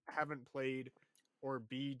A, haven't played, or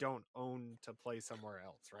B, don't own to play somewhere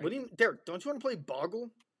else, right? What do you, Derek? Don't you want to play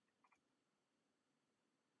Boggle?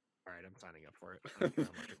 All right, I'm signing up for it. I don't care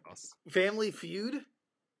how much it costs. Family Feud.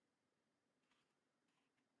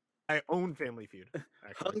 I own Family Feud.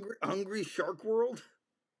 Hungry Shark World.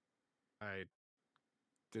 I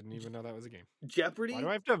didn't even know that was a game. Jeopardy. Why do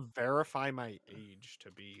I have to verify my age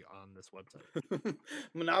to be on this website?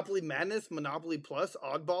 Monopoly Madness, Monopoly Plus,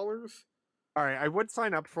 Oddballers. All right, I would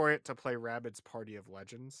sign up for it to play Rabbids Party of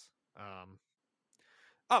Legends.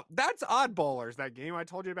 Oh, that's Oddballers, that game I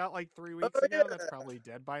told you about like 3 weeks ago. Yeah. That's probably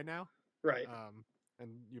dead by now. Right.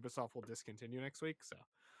 And Ubisoft will discontinue next week, so.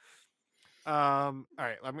 All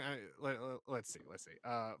right, let's see.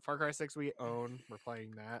 Far Cry 6 we own. We're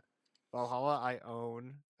playing that. Valhalla I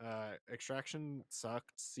own. Extraction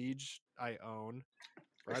sucked. Siege I own.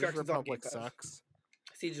 Riders Republic sucks.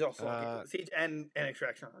 Siege is also Siege and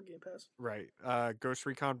Extraction are on Game Pass. Right. Ghost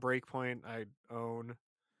Recon Breakpoint I own.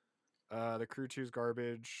 The Crew 2's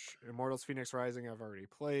garbage. Immortals Phoenix Rising I've already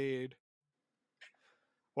played.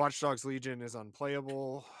 Watch Dogs Legion is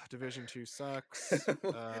unplayable. Division 2 sucks.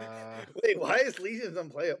 Wait, why is Legion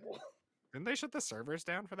unplayable? Didn't they shut the servers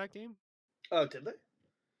down for that game? Oh, did they?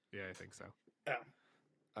 Yeah, I think so.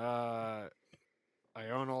 Oh. I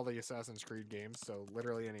own all the Assassin's Creed games, so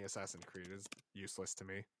literally any Assassin's Creed is useless to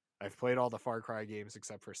me. I've played all the Far Cry games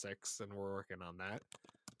except for 6, and we're working on that.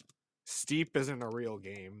 Steep isn't a real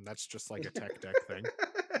game. That's just like a tech deck thing.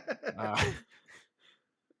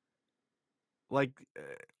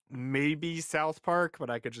 Maybe South Park, but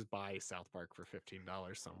I could just buy South Park for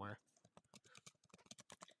 $15 somewhere.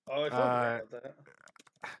 Oh, I thought about that.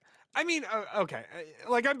 I mean, okay,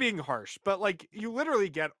 like I'm being harsh, but like you literally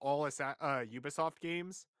get all Ubisoft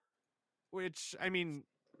games, which I mean,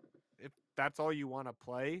 if that's all you want to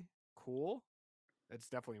play, cool. It's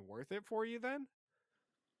definitely worth it for you then.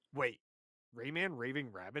 Wait, Rayman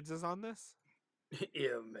Raving Rabbids is on this?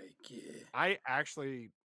 Yeah, make it. I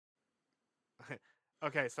actually.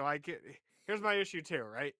 Okay, so here's my issue too,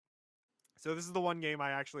 right? So this is the one game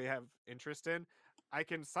I actually have interest in. I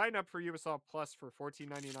can sign up for Ubisoft Plus for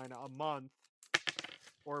 $14.99 a month,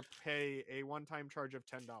 or pay a one-time charge of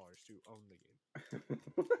 $10 to own the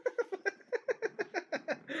game.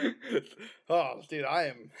 Oh, dude, I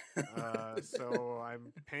am. So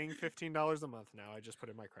I'm paying $15 a month now. I just put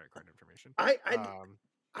in my credit card information. I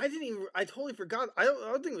didn't even. I totally forgot. I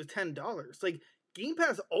don't think it was $10. Like, Game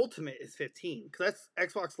Pass Ultimate is $15 because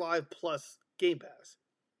that's Xbox Live plus Game Pass.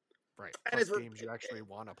 Right, plus it's games you actually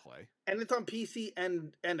want to play, and it's on PC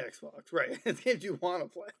and Xbox. Right, it's games you want to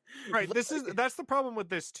play. Right, that's the problem with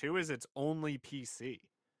this too. Is it's only PC.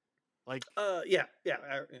 Like, yeah.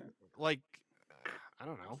 Like, I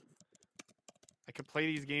don't know. I could play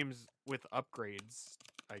these games with upgrades,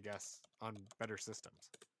 I guess, on better systems.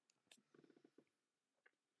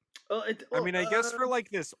 I mean, I guess for like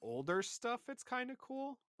this older stuff, it's kind of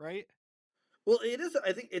cool, right? Well, it is.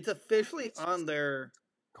 I think it's officially on their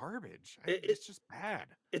garbage. It's just bad.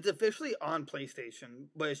 It's officially on PlayStation,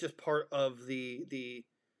 but it's just part of the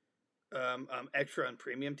extra and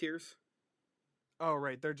premium tiers. Oh,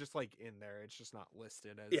 right. They're just like in there. It's just not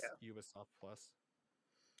listed as Ubisoft Plus.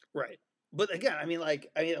 Right. But again, I mean,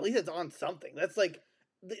 at least it's on something. That's like,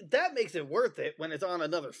 that makes it worth it when it's on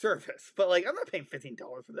another service. But like, I'm not paying $15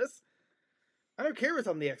 for this. I don't care if it's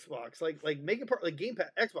on the Xbox. Like make it part like Game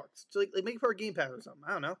Pass Xbox. So like make it part of Game Pass or something.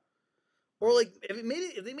 I don't know. Or like if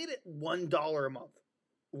they made it $1 a month,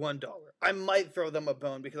 $1, I might throw them a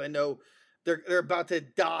bone because I know they're about to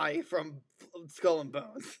die from Skull and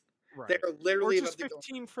Bones. Right. They're literally or just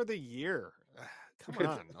 $15 for the year. Come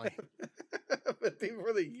on, like $15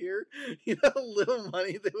 for the year. You know how little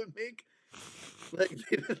money they would make. Like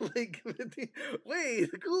they did like 15. Wait,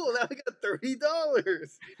 cool. Now we got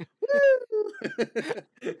 $30.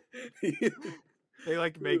 They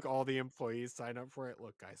like make all the employees sign up for it.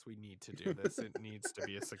 Look, guys, we need to do this. It needs to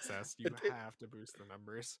be a success. You have to boost the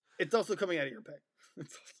numbers. It's also coming out of your pay.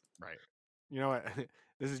 Right. You know what?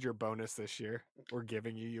 This is your bonus this year. We're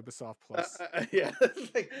giving you Ubisoft Plus. Yeah.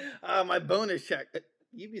 Like, my bonus check.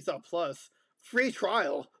 Ubisoft Plus. Free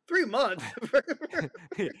trial. 3 months.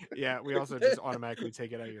 Yeah, we also just automatically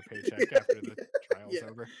take it out of your paycheck after the trial's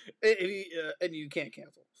over. And you can't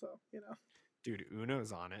cancel. So, you know. Dude,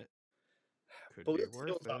 Uno's on it. Could but be it's worth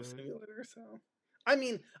Tabletop it. Simulator, so. I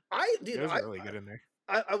mean, it was really good in there.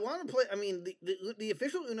 I want to play. I mean, the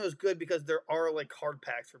official Uno is good because there are like card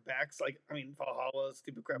packs for backs. Like, I mean, Valhalla,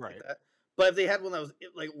 stupid crap like that. But if they had one that was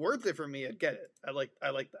like worth it for me, I'd get it. I like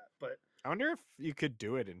that. But I wonder if you could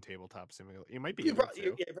do it in Tabletop Simulator. You might be you able probably, to.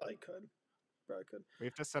 Yeah, you probably could. Probably could. We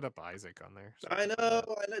have to set up Isaac on there. So I know,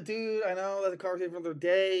 dude. I know that's a conversation for another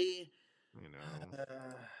day. You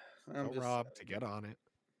know, Rob to get on it.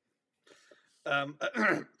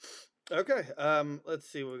 Okay. Let's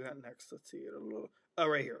see what we got next. Let's see. Oh,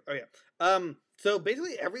 right here. Oh, yeah. So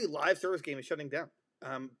basically, every live service game is shutting down.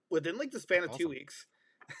 Within like the span of 2 weeks.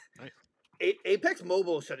 Nice. Apex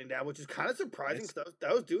Mobile is shutting down, which is kind of surprising because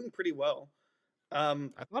that was doing pretty well. I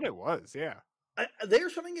thought it was, yeah. They were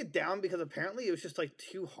shutting it down because apparently it was just like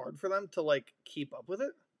too hard for them to like keep up with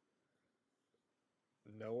it.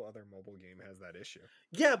 No other mobile game has that issue.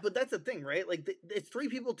 Yeah, but that's the thing, right? Like, it's 3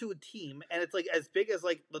 people to a team, and it's like as big as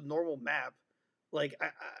like the normal map. Like,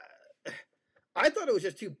 I thought it was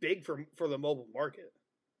just too big for the mobile market.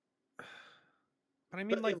 But I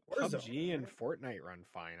mean, like PUBG and Fortnite run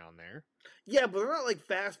fine on there. Yeah, but they're not like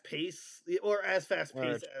fast paced or as fast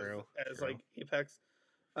paced as like Apex.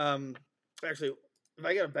 Actually, if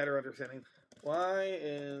I get a better understanding, why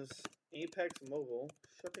is Apex Mobile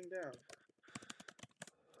shutting down?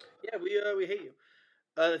 Yeah, we hate you.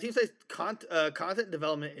 The team says content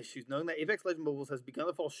development issues, knowing that Apex Legends Mobile has begun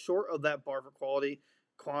to fall short of that bar for quality,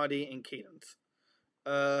 quantity, and cadence.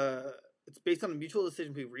 It's based on a mutual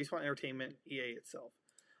decision between Respawn Entertainment, EA itself.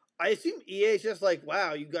 I assume EA is just like,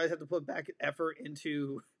 wow, you guys have to put back effort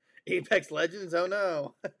into Apex Legends? Oh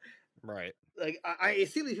no. Right. Like, I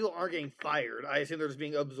assume these people aren't getting fired. I assume they're just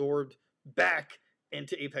being absorbed back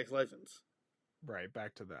into Apex Legends. Right,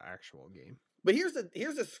 back to the actual game. But here's the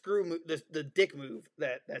screw move, the dick move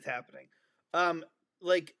that's happening.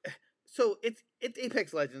 Like, so it's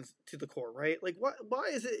Apex Legends to the core, right? Like, why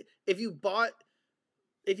is it if you bought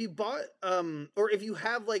or if you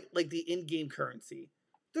have like the in-game currency,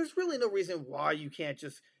 there's really no reason why you can't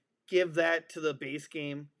just give that to the base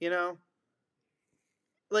game, you know?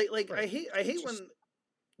 Like right. I hate when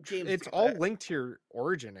games. It's all linked to your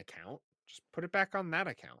Origin account. Just put it back on that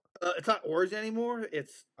account. It's not Origin anymore.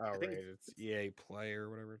 It's it's EA Play or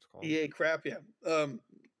whatever it's called. EA crap, yeah. I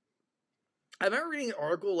remember reading an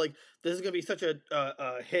article like this is gonna be such a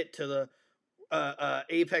hit to the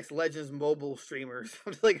Apex Legends mobile streamers.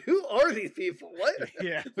 I'm just like, who are these people? What?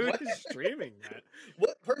 Yeah, who is streaming that?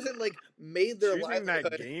 What person like made their life?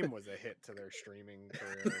 That game was a hit to their streaming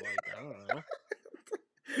career. Like, I don't know.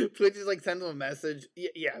 Twitch is like sends them a message.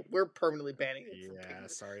 Yeah, we're permanently banning it. Yeah,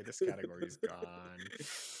 sorry, this category's gone.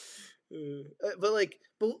 But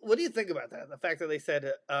what do you think about that? The fact that they said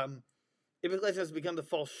Apex Legends has begun to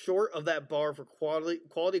fall short of that bar for quality,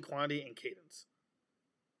 quantity, and cadence.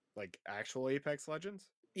 Like actual Apex Legends?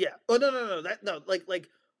 Yeah. Oh no.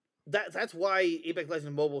 That's why Apex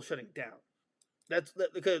Legends Mobile is shutting down. That's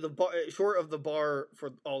because the bar short of the bar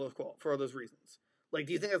for all those reasons. Like,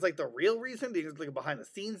 do you think that's like the real reason? Do you think it's like a behind the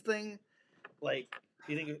scenes thing? Like,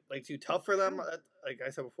 do you think it's like too tough for them? Like I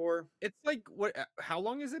said before, it's like what? How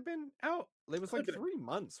long has it been out? It was like 3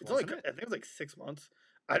 months, wasn't it? I think it was like 6 months.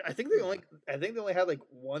 I think they only had like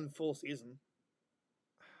one full season.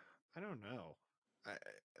 I don't know.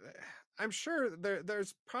 I'm sure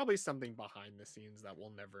there's probably something behind the scenes that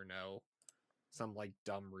we'll never know. Some like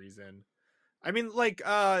dumb reason. I mean, like,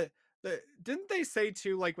 didn't they say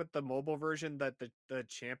too, like with the mobile version, that the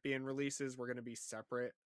champion releases were going to be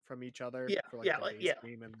separate from each other for like the base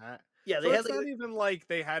game and that? Yeah, so it's not even like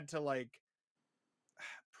they had to like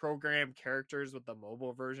program characters with the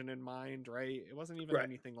mobile version in mind, right? It wasn't even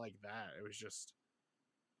anything like that. It was just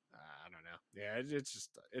I don't know. Yeah, it's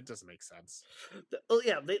just it doesn't make sense. Oh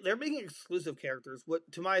yeah, they're making exclusive characters.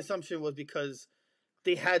 What to my assumption was because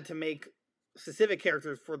they had to make specific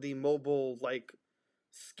characters for the mobile like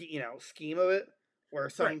scheme of it, where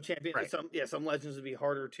some some legends would be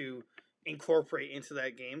harder to incorporate into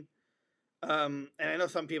that game. And I know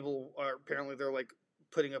some people are apparently they're like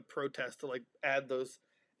putting a protest to like add those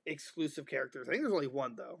exclusive characters. I think there's only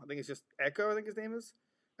one though. I think it's just Echo. I think his name is.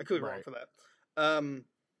 I could be wrong for that.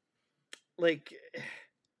 Like,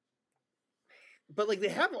 but like they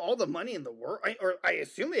have all the money in the world, I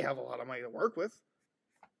assume they have a lot of money to work with.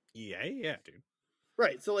 Yeah, dude.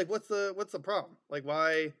 Right. So like, what's the problem? Like,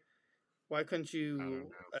 why couldn't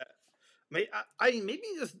you? Maybe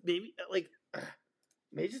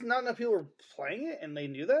just not enough people were playing it and they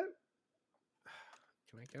knew that.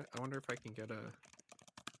 Can I get? I wonder if I can get a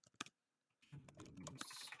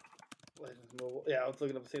Legends Mobile. Yeah, I was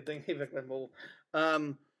looking up the same thing. Legends Mobile.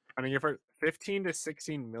 I mean, for 15 to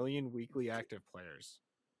 16 million weekly active players.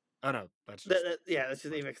 Oh no, that's just that's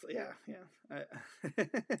just Apex. Yeah.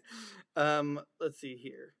 Let's see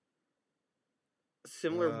here.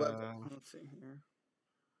 Similar web. Let's see here.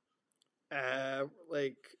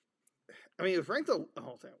 Like, I mean, it was ranked the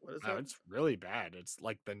whole thing. What is that? It's really bad. It's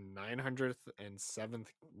like the 907th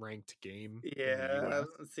ranked game. Yeah, I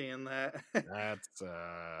wasn't seeing that.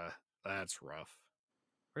 That's rough.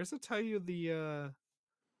 Where does it tell you the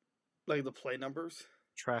like the play numbers?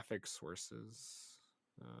 Traffic sources.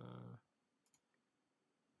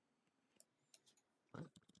 What?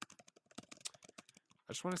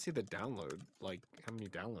 I just want to see the download, like how many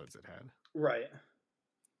downloads it had. Right.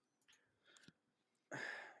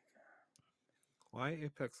 Why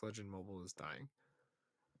Apex Legend Mobile is dying?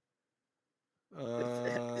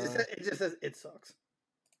 It just says it sucks.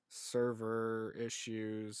 Server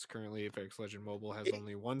issues. Currently, Apex Legend Mobile has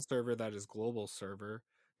only one server that is global server.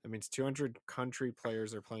 That means 200 country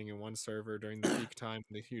players are playing in one server during the peak time.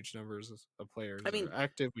 The huge numbers of players are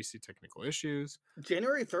active. We see technical issues.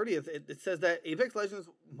 January 30th, it says that Apex Legends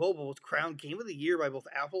Mobile was crowned Game of the Year by both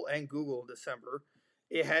Apple and Google in December.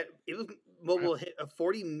 Mobile hit a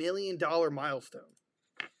 $40 million milestone.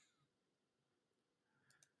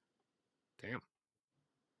 Damn.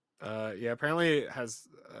 Yeah, apparently it has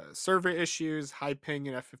server issues, high ping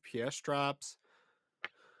and FPS drops.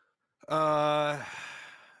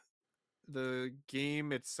 The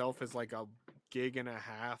game itself is like 1.5 gigs,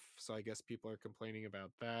 so I guess people are complaining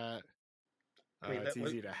about that. It's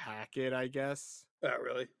easy to hack it, I guess.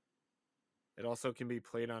 Really? It also can be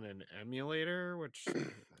played on an emulator, which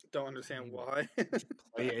don't understand why.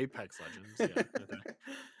 Play Apex Legends. Yeah.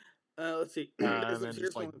 Let's see. And then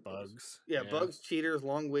just like bugs. Yeah, bugs, cheaters,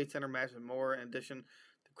 long waits, enter matches, and more. In addition to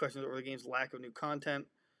questions over the game's lack of new content.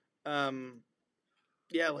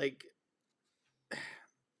 Yeah, like,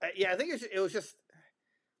 I think it was just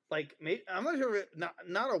like I'm not sure,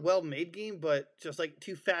 not a well-made game, but just like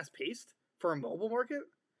too fast-paced for a mobile market.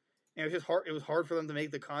 And it was just hard. It was hard for them to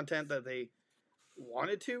make the content that they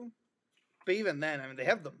wanted to. But even then, I mean, they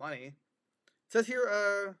have the money. It says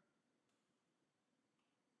here,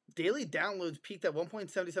 daily downloads peaked at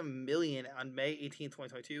 1.77 million on May 18,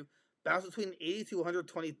 2022, bounced between 80 to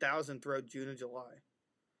 120,000 throughout June and July.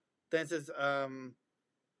 Then it says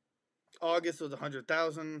August was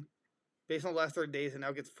 100,000. Based on the last 30 days, it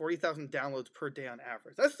now gets 40,000 downloads per day on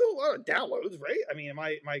average. That's still a lot of downloads, right? I mean, am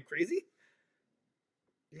I crazy?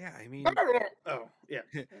 Yeah, I mean... Oh, yeah.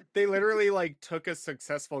 They literally, like, took a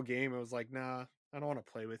successful game and was like, nah, I don't want to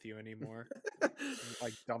play with you anymore. And,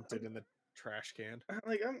 like, dumped it in the trash can.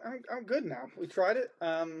 Like, I'm good now. We tried it.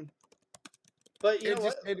 But you know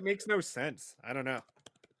what? It makes no sense. I don't know.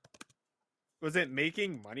 Was it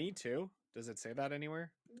making money too? Does it say that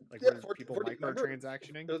anywhere? Like, were people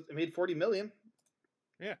microtransactioning? It made 40 million.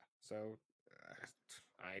 Yeah. So,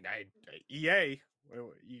 EA,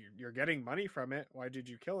 you're getting money from it. Why did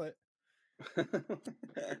you kill it?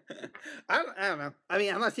 I don't know. I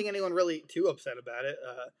mean, I'm not seeing anyone really too upset about it.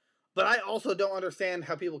 But I also don't understand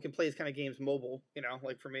how people can play these kind of games mobile. You know,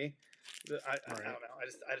 like for me, I don't know.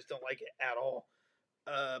 I just don't like it at all.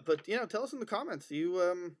 But tell us in the comments. Do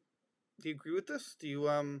you agree with this? Do you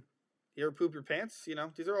ever poop your pants?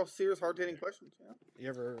 These are all serious, hard-hitting questions. You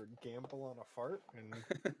ever gamble on a fart and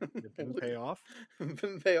it didn't pay off?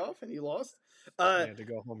 Didn't pay off, and you lost. You had to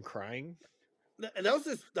go home crying.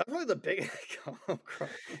 That's probably the big.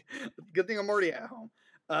 Good thing I'm already at home.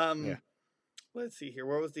 Yeah. Let's see here.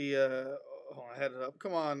 Where was the? Oh, I had it up.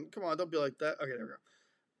 Come on! Don't be like that. Okay, there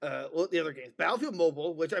we go. Well, the other games, Battlefield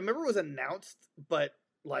Mobile, which I remember was announced, but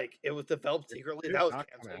like it was developed secretly. That was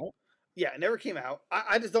canceled. Yeah, it never came out.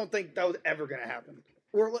 I just don't think that was ever going to happen.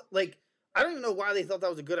 Or like, I don't even know why they thought that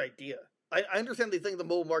was a good idea. I understand they think the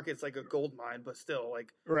mobile market's like a gold mine, but still,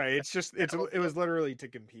 like, right. It's just it was literally to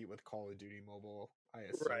compete with Call of Duty Mobile, I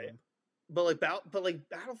assume. Right. But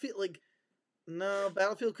Battlefield, like, no,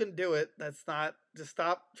 Battlefield couldn't do it. That's not. Just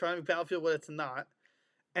stop trying to be Battlefield what it's not.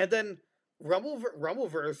 And then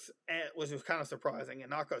Rumbleverse, which was kind of surprising, and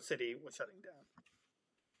Knockout City was shutting down.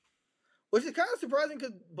 Which is kind of surprising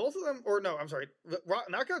because both of them, or no, I'm sorry,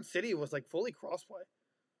 Knockout City was like fully crossplay.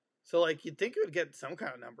 So like you'd think it would get some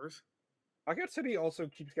kind of numbers. Knockout City also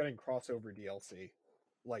keeps getting crossover DLC,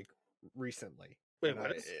 like recently. Wait,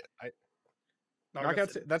 what is?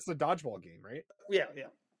 Knockout City, that's the dodgeball game, right? Yeah.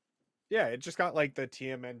 Yeah, it just got like the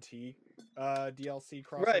TMNT DLC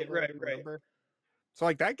crossover. Right. So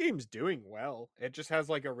like that game's doing well. It just has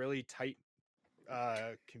like a really tight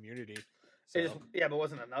community. So. But it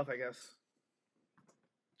wasn't enough, I guess.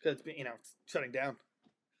 Because it's shutting down.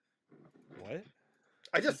 What?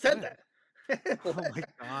 I just said that. Oh my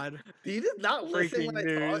god! Do you just not listen when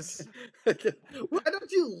news. I talk? Why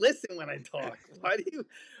don't you listen when I talk?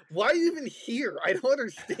 Why are you even here? I don't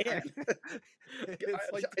understand.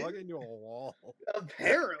 It's like talking to a wall.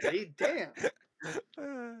 Apparently, damn.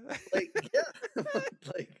 Like, yeah,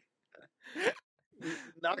 like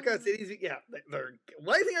Knockout Cities. Yeah,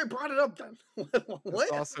 why do you think I brought it up then? What?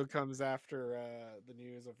 This also comes after the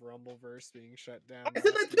news of Rumbleverse being shut down. I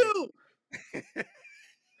said that too.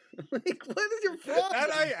 Like, what is your problem?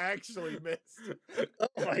 That I actually missed. Oh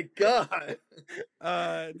my god.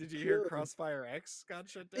 Did you hear Crossfire X got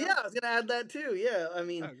shut down? Yeah, I was gonna add that too. Yeah, I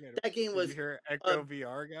mean that game was. Did you hear Echo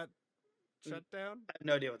VR got shut down? I have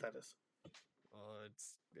no idea what that is.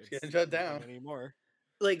 It's getting shut down anymore.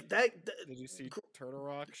 Like that. Did you see Turtle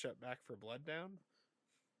Rock shut back for Blooddown?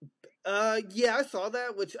 Yeah, I saw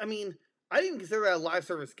that. Which I mean, I didn't consider that a live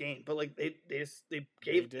service game, but like they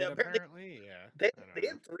gave apparently, yeah. They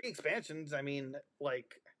had 3 expansions. I mean,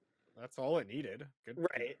 like that's all it needed. Good,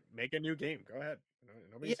 right? Make a new game. Go ahead.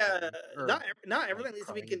 Nobody's not everything needs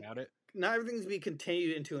to be not everything needs to be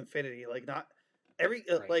continued into infinity. Like not every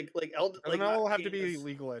right. like doesn't all have to be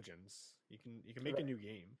League of Legends. You can make a new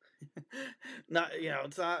game. Not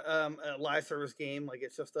it's not a live service game. Like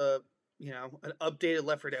it's just an updated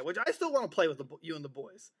Left 4 Dead, which I still want to play with you and the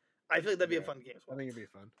boys. I feel like that'd be a fun game as well. I think it'd be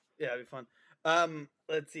fun. Yeah, it'd be fun.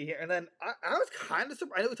 Let's see here. And then I was kind of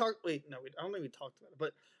surprised. I know we talked. Wait, no, I don't think we talked about it.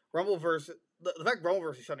 But Rumbleverse, the fact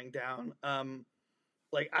Rumbleverse is shutting down.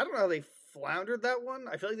 Like I don't know how they floundered that one.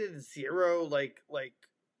 I feel like they did zero like.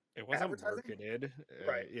 It wasn't marketed,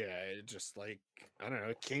 right? Yeah, it just like I don't know.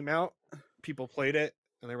 It came out, people played it,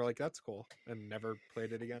 and they were like, "That's cool," and never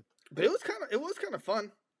played it again. But it was kind of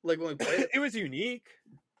fun. Like when we played it, it was unique,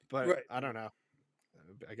 but right. I don't know.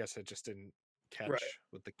 I guess it just didn't catch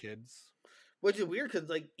with the kids. Which is weird because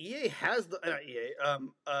like EA has the not EA,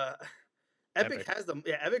 Epic has them.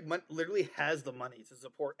 Yeah, Epic literally has the money to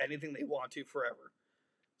support anything they want to forever.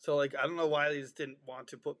 So like I don't know why they just didn't want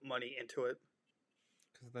to put money into it.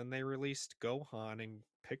 Because then they released Gohan and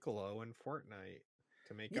Piccolo in Fortnite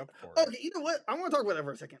to make up for it. Okay, you know what? I want to talk about that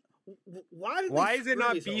for a second. Why is it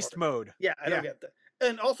not beast mode? Yeah, I don't get that.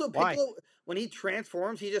 And also Piccolo, when he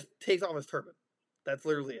transforms, he just takes off his turban. That's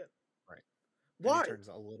literally it. Right. Why? And he turns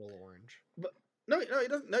a little orange. But no, he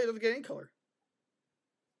doesn't. No, he doesn't get any color.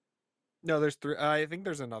 No, there's 3. I think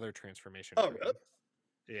there's another transformation. Oh, really?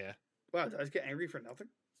 Yeah. Wow, did I just get angry for nothing?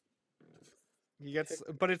 He gets,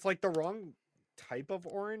 but it's like the wrong type of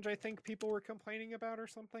orange. I think people were complaining about or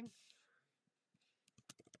something.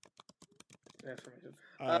 Transformation.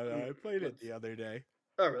 I played it the other day.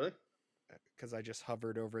 Oh, really? Because I just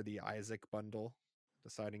hovered over the Isaac bundle,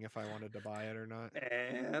 deciding if I wanted to buy it or not.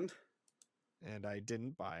 And I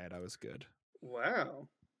didn't buy it. I was good. Wow.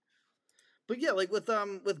 But yeah, like with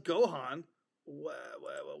Gohan,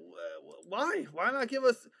 why not give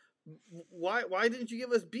us Why didn't you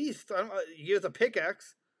give us Beast? You give us a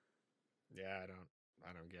pickaxe. Yeah,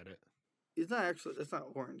 I don't get it. It's not actually. It's not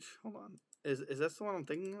orange. Hold on. Is that the one I'm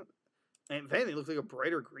thinking of? And if anything, it looks like a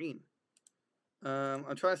brighter green.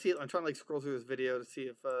 I'm trying to see it. I'm trying to like scroll through this video to see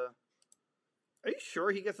if. Are you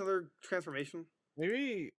sure he gets another transformation?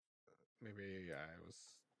 Maybe I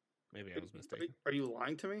was mistaken. Are you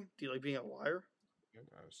lying to me? Do you like being a liar?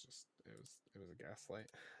 I was just it was a gaslight.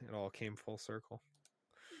 It all came full circle.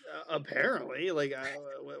 Apparently, like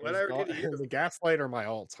whatever. The gaslight or my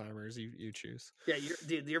Alzheimer's, you choose. Yeah,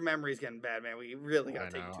 your memory's getting bad, man. We really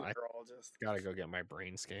gotta take you to a neurologist. Gotta go get my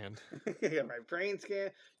brain scanned. Get my brain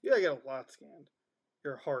scanned. You gotta get a lot scanned.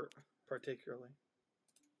 Your heart, particularly.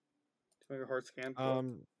 Do you want your heart scanned?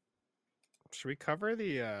 Should we cover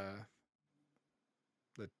the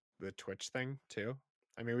Twitch thing too?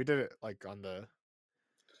 I mean, we did it like on the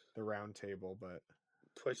round table, but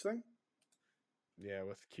Twitch thing. Yeah,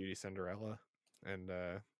 with Cutie Cinderella and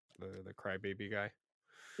the crybaby guy.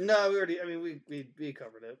 No, we already. I mean, we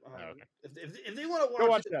covered it. Okay. If they want to go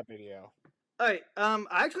watch that video. All right.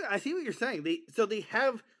 Actually, I see what you're saying. They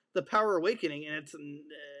have the Power Awakening, and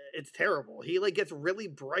it's terrible. He like gets really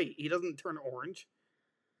bright. He doesn't turn orange.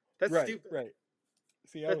 That's stupid. Right.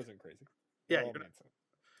 See, I wasn't crazy. Yeah.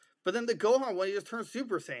 But then the Gohan one, he just turns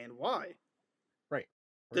Super Saiyan. Why? Right.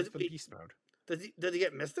 Where's the beast mode? Does he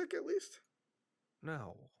get Mystic at least?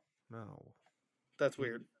 No. That's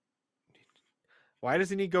weird. Why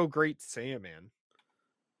doesn't he go Great Saiyaman?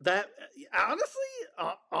 That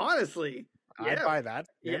honestly, yeah. I'd buy that.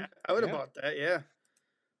 Yeah, I would have bought that. Yeah.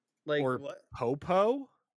 Like or what? Popo?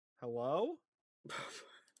 Hello?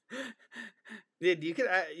 Dude, you could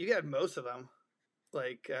add most of them.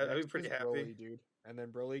 Like I'd be pretty happy, Broly, dude. And then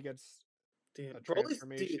Broly gets a Broly's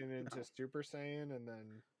transformation into Super Saiyan, and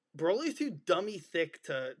then Broly's too dummy thick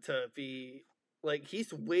to be like.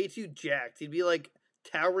 He's way too jacked. He'd be like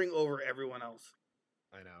towering over everyone else.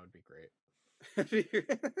 I know, it'd be great.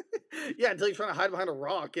 Yeah, until you're trying to hide behind a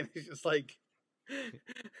rock, and he's just like,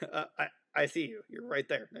 I see you. You're right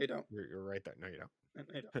there. No, you don't. You're right there. No, you don't. No,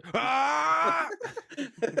 you don't. Ah!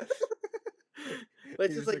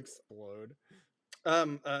 Let's just like explode. How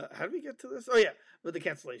do we get to this? Oh yeah, with the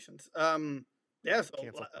cancellations. Yeah. So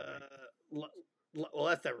well,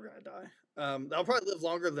 that's never gonna die. They'll probably live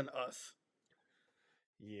longer than us.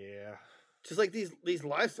 Yeah. Just like these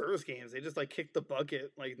live service games, they just like kicked the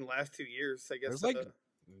bucket like in the last 2 years. I guess there's like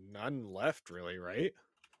none left, really, right?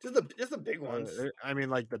 Just the big ones. I mean,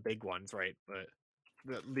 like the big ones, right? But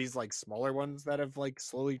these like smaller ones that have like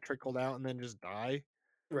slowly trickled out and then just die.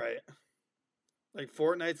 Right. Like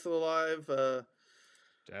Fortnite's still alive.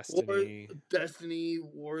 Destiny,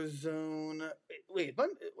 Warzone. Wait. Do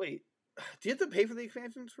you have to pay for the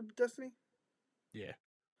expansions for Destiny? Yeah.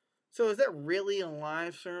 So is that really a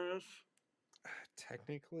live service?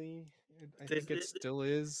 Technically, I think it still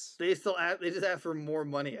is. They just ask for more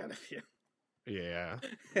money out of you. Yeah.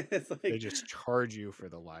 It's like, they just charge you for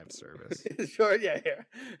the live service. Sure, yeah.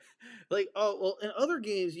 Like, oh, well, in other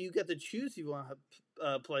games, you get to choose if you want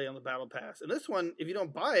to play on the Battle Pass. In this one, if you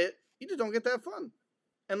don't buy it, you just don't get that fun.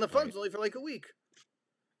 And the fun's only for like a week.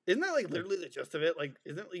 Isn't that like literally the gist of it? Like,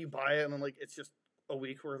 isn't it you buy it and then like it's just a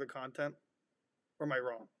week worth of content? Or am I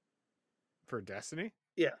wrong? For Destiny?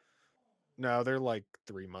 Yeah. No, they're like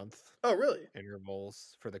 3-month. Oh, really?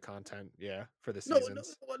 Intervals for the content. Yeah, for the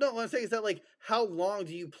seasons. No, what I'm saying is that like, how long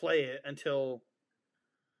do you play it until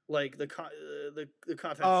like the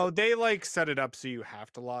content? Oh, they like set it up so you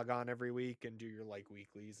have to log on every week and do your like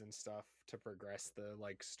weeklies and stuff to progress the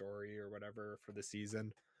like story or whatever for the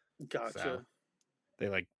season. Gotcha.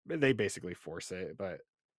 So they basically force it, but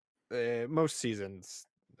most seasons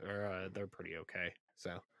are they're pretty okay.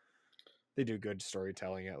 So they do good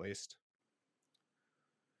storytelling at least.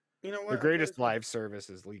 You know what? The greatest live service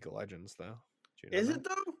is League of Legends, though. Do you know it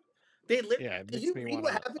though? Did you read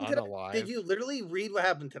what happened today? Did you literally read what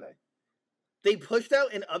happened today? They pushed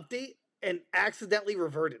out an update and accidentally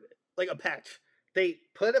reverted it, like a patch. They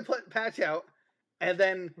put a patch out and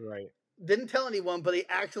then didn't tell anyone, but they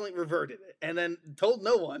accidentally reverted it and then told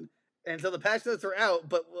no one. And so the patch notes are out,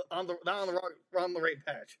 but not on the right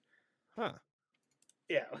patch. Huh.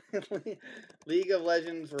 Yeah. League of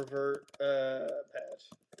Legends revert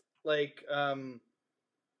patch. Like, the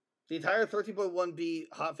entire 13.1b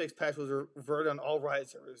hotfix patch was reverted on all Riot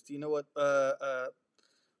servers. Do you know what?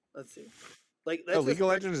 Let's see. Like, League of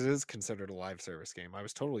Legends is considered a live service game. I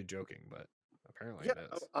was totally joking, but apparently it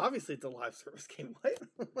is. Obviously, it's a live service game.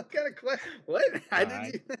 What kind of question? What?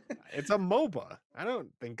 It's a MOBA. I don't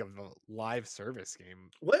think of a live service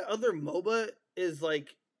game. What other MOBA is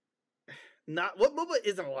like? What MOBA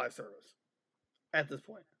isn't a live service at this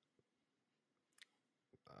point?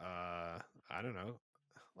 I don't know.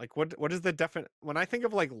 Like what is the when I think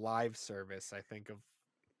of like live service, I think of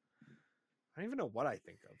I don't even know what I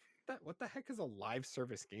think of. What the heck is a live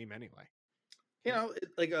service game anyway?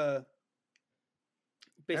 Like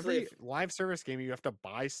basically every live service game you have to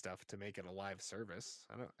buy stuff to make it a live service.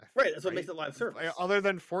 Right, that's what makes it live service. Other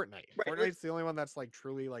than Fortnite. Right, Fortnite's the only one that's like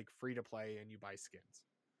truly like free to play and you buy skins.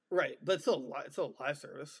 Right, but it's still a live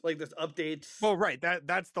service. Like there's updates. Well, right.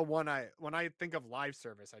 That's the one when I think of live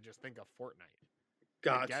service, I just think of Fortnite.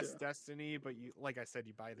 Gotcha. I guess Destiny, but you, like I said,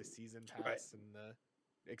 you buy the season pass and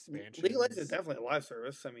the expansion. League of Legends is definitely a live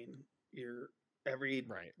service. I mean, you're every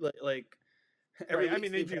like every. Right. I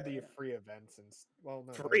mean, they do the free events and no,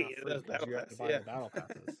 free. Those battle you have to buy the battle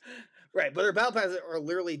passes. Right, but their battle passes are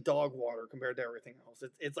literally dog water compared to everything else.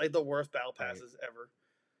 It's like the worst battle passes ever.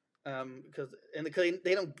 Because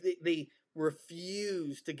they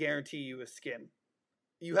refuse to guarantee you a skin.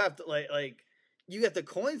 You have to like you get the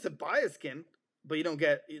coins to buy a skin, but you don't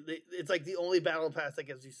get. It's like the only battle pass that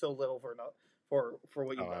gives you so little for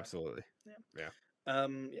what you buy. Absolutely. Yeah.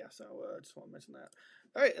 So I just want to mention that.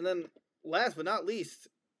 All right, and then last but not least,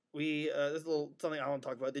 this is a little something I want to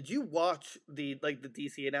talk about. Did you watch the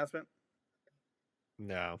DC announcement?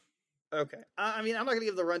 No. Okay. I mean, I'm not gonna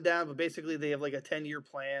give the rundown, but basically they have like a 10-year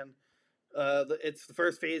plan. It's the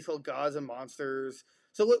first phase called Gods and Monsters.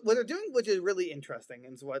 So what they're doing, which is really interesting,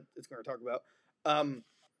 and is what it's going to talk about.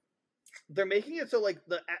 They're making it so like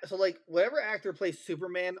whatever actor plays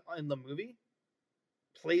Superman in the movie,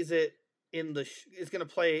 plays it in it's going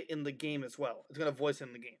to play in the game as well. It's going to voice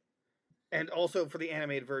in the game, and also for the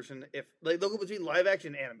animated version, if they'll go between live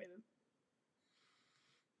action and animated.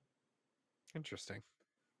 Interesting.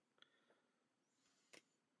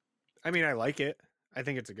 I mean, I like it. I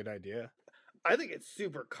think it's a good idea. I think it's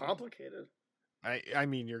super complicated. I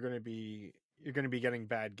mean, you're going to be getting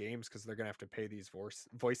bad games because they're going to have to pay these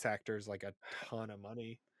voice actors like a ton of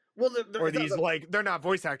money. Well, they're not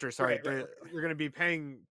voice actors. Sorry, right. You're going to be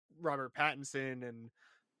paying Robert Pattinson and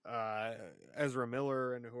Ezra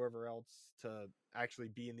Miller and whoever else to actually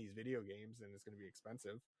be in these video games, and it's going to be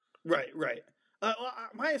expensive. Right.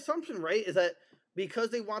 My assumption, right, is that because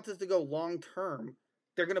they want this to go long term,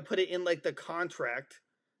 they're going to put it in like the contract,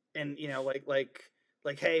 and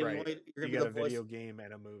like hey, right. You're gonna get a video game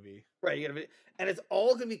and a movie, right? And it's all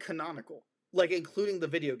going to be canonical, like including the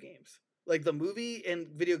video games, like the movie and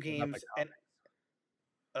video games, and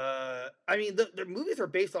I mean the movies are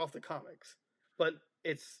based off the comics, but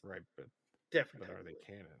it's right, but different. But are they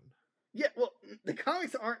canon? Yeah, well, the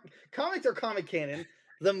comics are comic canon.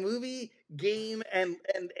 The movie, game, and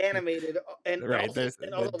animated, and right, also,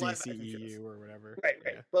 and all the DCEU or whatever. Right.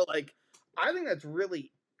 But like, I think it's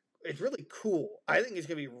really cool. I think it's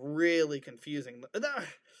gonna be really confusing.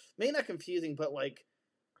 Maybe not confusing, but like,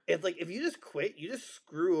 it's like if you just quit, you just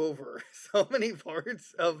screw over so many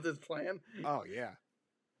parts of this plan. Oh yeah.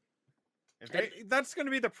 That's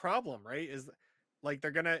gonna be the problem, right? Is like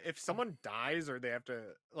they're gonna, if someone dies or they have to,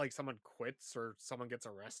 like someone quits or someone gets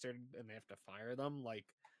arrested and they have to fire them, like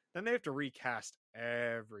then they have to recast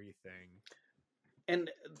everything.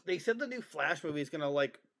 And they said the new Flash movie is gonna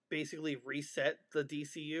like basically reset the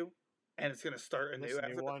DCU, and it's gonna start a new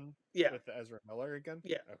one. Yeah, with Ezra Miller again.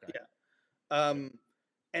 Yeah. Okay. Yeah.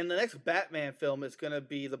 And the next Batman film is gonna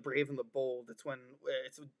be The Brave and the Bold. It's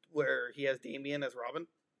where he has Damian as Robin,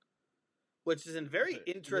 which is very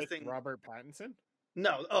interesting. With Robert Pattinson.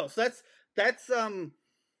 No, so that's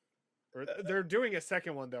they're doing a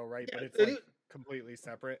second one though, right? Yeah, but it's like completely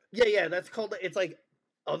separate. Yeah, that's called. It's like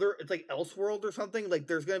Elseworld or something. Like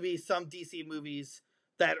there's gonna be some DC movies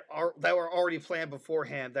that were already planned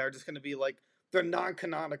beforehand that are just gonna be like they're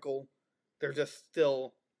non-canonical. They're just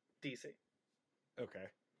still DC. Okay.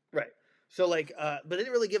 Right. So like, but they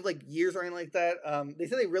didn't really give like years or anything like that. They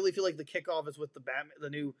said they really feel like the kickoff is with the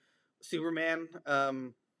new Superman.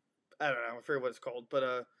 I don't know. I forget what it's called,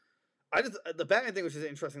 but the Batman thing, which is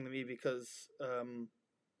interesting to me because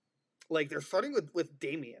like they're starting with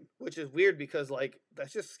Damian, which is weird because like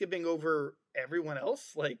that's just skipping over everyone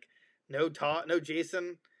else. Like no Todd, no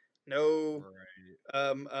Jason, no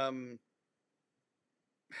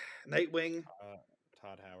Nightwing,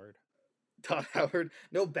 Todd Howard,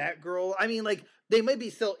 no Batgirl. I mean, like they might be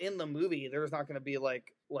still in the movie. There's not going to be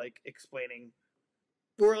like explaining,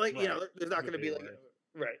 or like there's not going to be like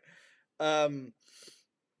right.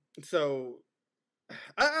 So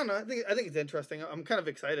I don't know. I think it's interesting. I'm kind of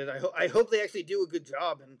excited. I hope they actually do a good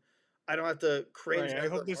job, and I don't have to cringe. Right. I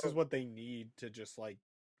hope this is what they need to just like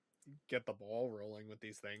get the ball rolling with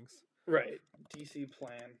these things. Right. DC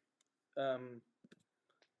plan.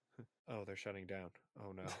 Oh, they're shutting down.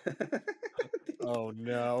 Oh no. Oh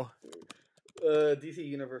no. DC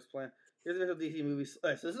Universe plan. Here's the DC movies. So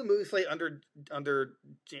this is a movie slate under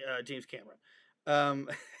James Cameron.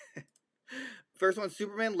 First one,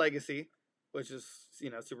 Superman Legacy, which is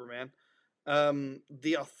Superman.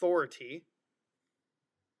 The Authority.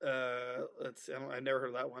 Let's see, I never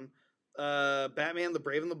heard of that one. Batman: The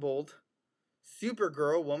Brave and the Bold.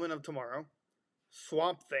 Supergirl, Woman of Tomorrow.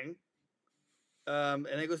 Swamp Thing. And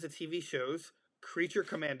then it goes to TV shows. Creature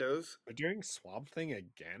Commandos. We're doing Swamp Thing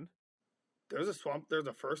again? There's a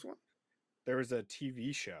first one? There was a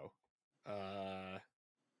TV show.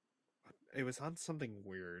 It was on something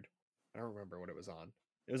weird. I don't remember what it was on.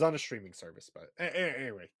 It was on a streaming service, but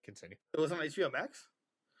anyway, continue. It was on HBO Max?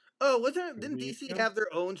 Oh, didn't DC have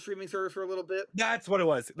their own streaming service for a little bit? That's what it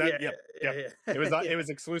was. Yeah. It was it was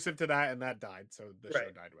exclusive to that, and that died, so the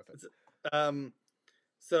show died with it.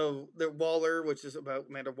 So the Waller, which is about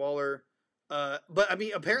Amanda Waller. But I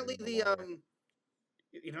mean, apparently you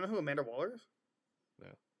don't know who Amanda Waller is?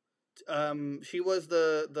 No. She was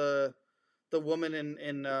the woman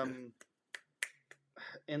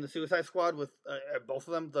in the Suicide Squad with both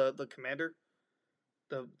of them, the commander,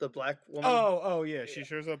 the black woman. Oh yeah, she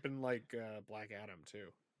shows up in like Black Adam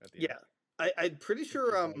too. At the end. I'm pretty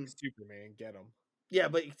sure. Like Superman, get him. Yeah,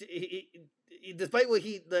 but he despite what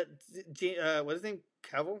what's his name?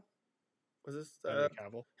 Cavill? Was this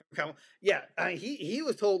Cavill? Cavill? Yeah, he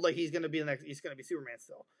was told like he's gonna be he's gonna be Superman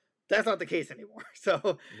still. That's not the case anymore. So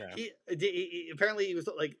no. he apparently he was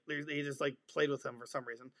like they just like played with him for some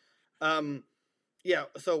reason. Yeah.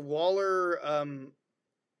 So Waller,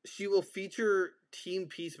 she will feature Team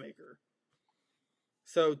Peacemaker.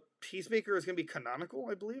 So Peacemaker is gonna be canonical,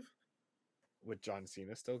 I believe. With John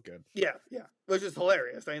Cena still good. Yeah, which is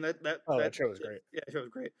hilarious. I mean that show was great. Yeah, that show was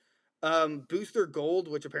great. Booster Gold,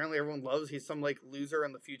 which apparently everyone loves. He's some like loser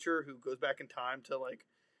in the future who goes back in time to like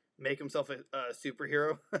make himself a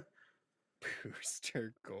superhero.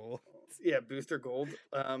 Booster Gold. Yeah, Booster Gold.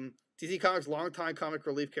 DC Comics' longtime comic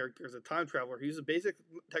relief character is a time traveler who uses basic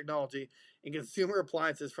technology and consumer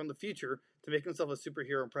appliances from the future to make himself a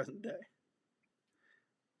superhero in present day.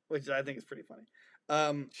 Which I think is pretty funny.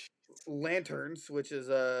 Lanterns, which is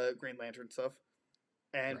Green Lantern stuff.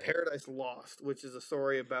 And right. Paradise Lost, which is a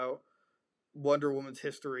story about Wonder Woman's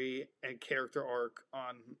history and character arc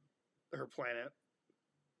on her planet.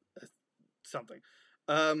 Something.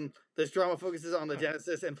 This drama focuses on the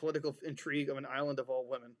genesis and political intrigue of an island of all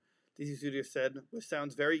women, DC Studios said, which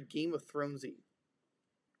sounds very Game of Thrones-y.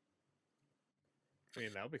 I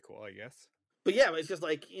mean, that would be cool, I guess. But yeah, it's just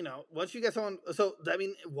like, once you get someone... So, I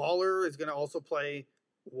mean, Waller is going to also play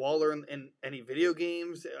Waller in any video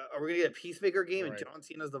games. Are we going to get a Peacemaker game and John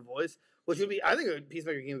Cena's the voice? Which would be... I think a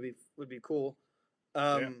Peacemaker game would be cool.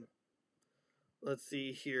 Let's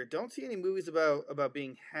see here. Don't see any movies about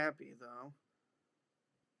being happy, though.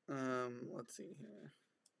 Let's see here.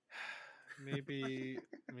 Maybe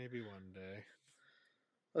one day.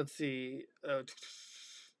 Let's see.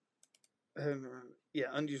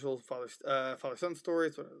 Unusual father-son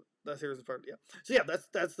stories. That series is part. Yeah. So yeah,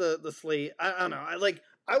 that's the slate. I don't know.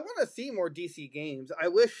 I want to see more DC games. I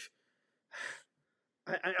wish.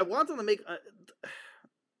 I want them to make.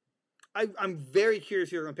 I'm very curious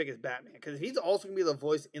who you're going to pick as Batman, because if he's also going to be the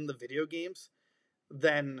voice in the video games,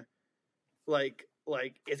 then like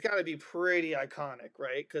it's got to be pretty iconic,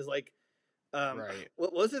 right? Because right.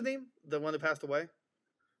 What was his name? The one that passed away.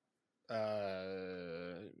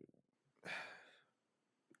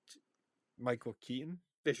 Michael Keaton.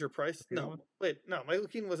 Fisher Price. No, wait, no. Michael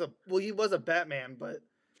Keaton he was a Batman, but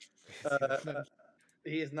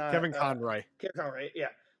he is not. Kevin Conroy. Kevin Conroy. Yeah,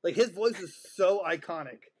 like his voice is so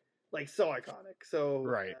iconic, so iconic. So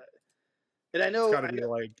right. And I know it's got to be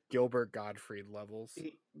like Gilbert Gottfried levels.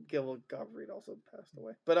 Gilbert Gottfried also passed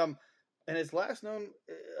away, but and his last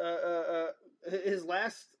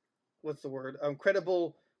what's the word?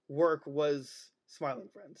 Credible work was Smiling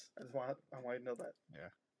Friends. I want you to know that. Yeah.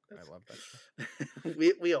 I love that show.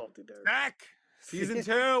 we all do there. Back season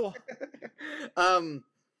 2. What am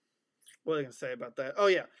I gonna say about that? Oh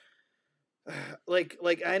yeah, like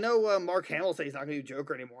I know Mark Hamill said he's not gonna do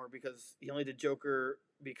Joker anymore because he only did Joker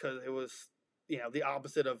because it was the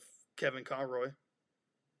opposite of Kevin Conroy.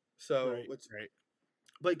 So right.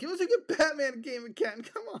 But give us a good Batman game again.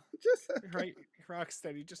 Come on, just right,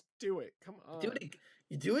 Rocksteady, just do it. Come on,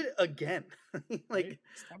 do it again. Like,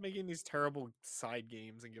 stop making these terrible side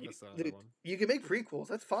games and give us another one. You can make prequels.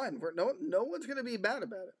 That's fine. No one's gonna be mad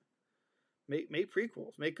about it. Make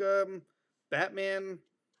prequels. Make Batman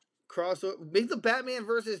crossover. Make the Batman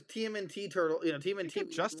versus TMNT Turtle. TMNT make a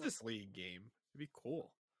Justice League game. It'd be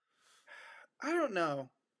cool. I don't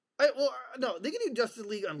know. No, they can do Justice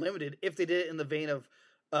League Unlimited if they did it in the vein of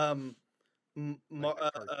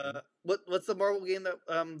What's the Marvel game that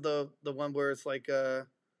the one where it's like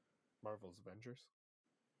Marvel's Avengers?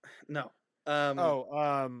 No.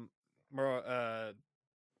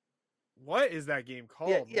 What is that game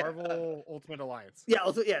called? Marvel Ultimate Alliance. Yeah,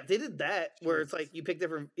 also they did that where it's like you pick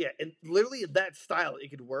different and literally in that style it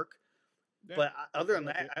could work. Yeah, but other than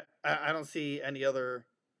that, I don't see any other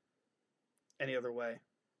way.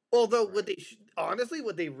 Although what they honestly,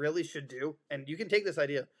 what they really should do, and you can take this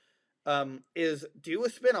idea, is do a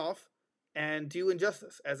spin-off and do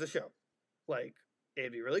Injustice as a show. Like,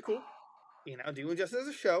 it'd be really cool. Do Injustice as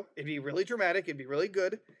a show. It'd be really dramatic. It'd be really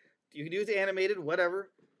good. You can do it animated, whatever.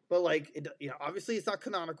 But like, obviously it's not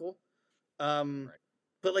canonical. But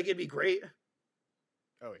like, it'd be great.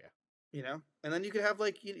 Oh yeah. And then you could have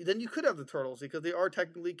then you could have the Turtles because they are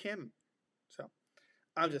technically canon. So,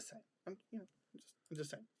 I'm just saying. I'm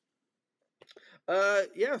just saying.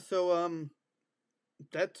 Yeah. So,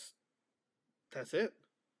 that's it.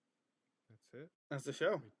 That's it. That's the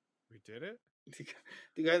show. We did it. Do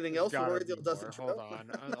you got anything else? Hold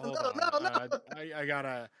on. I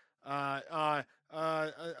gotta.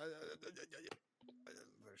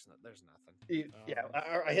 There's nothing.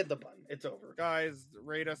 I hit the button. It's over. Guys,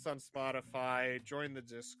 rate us on Spotify. Join the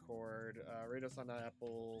Discord. Rate us on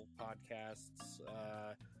Apple Podcasts.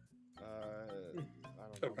 I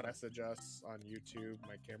don't know. Message us on YouTube.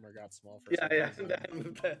 My camera got small for some reason.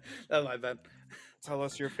 That's my bad. Tell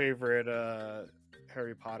us your favorite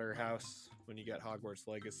Harry Potter house when you get Hogwarts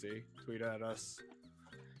Legacy. Tweet at us.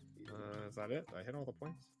 Is that it? I hit all the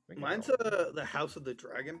points. Mine's the House of the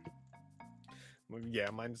Dragon. Yeah,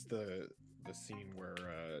 mine's the scene where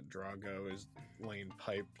Drago is laying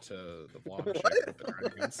pipe to the blonde chick with the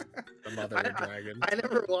dragons, the mother dragon. I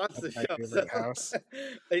never watched the show. So. House.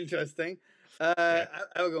 Interesting. I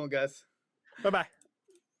will go, guys. Bye-bye.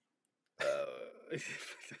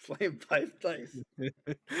 Laying pipe, nice.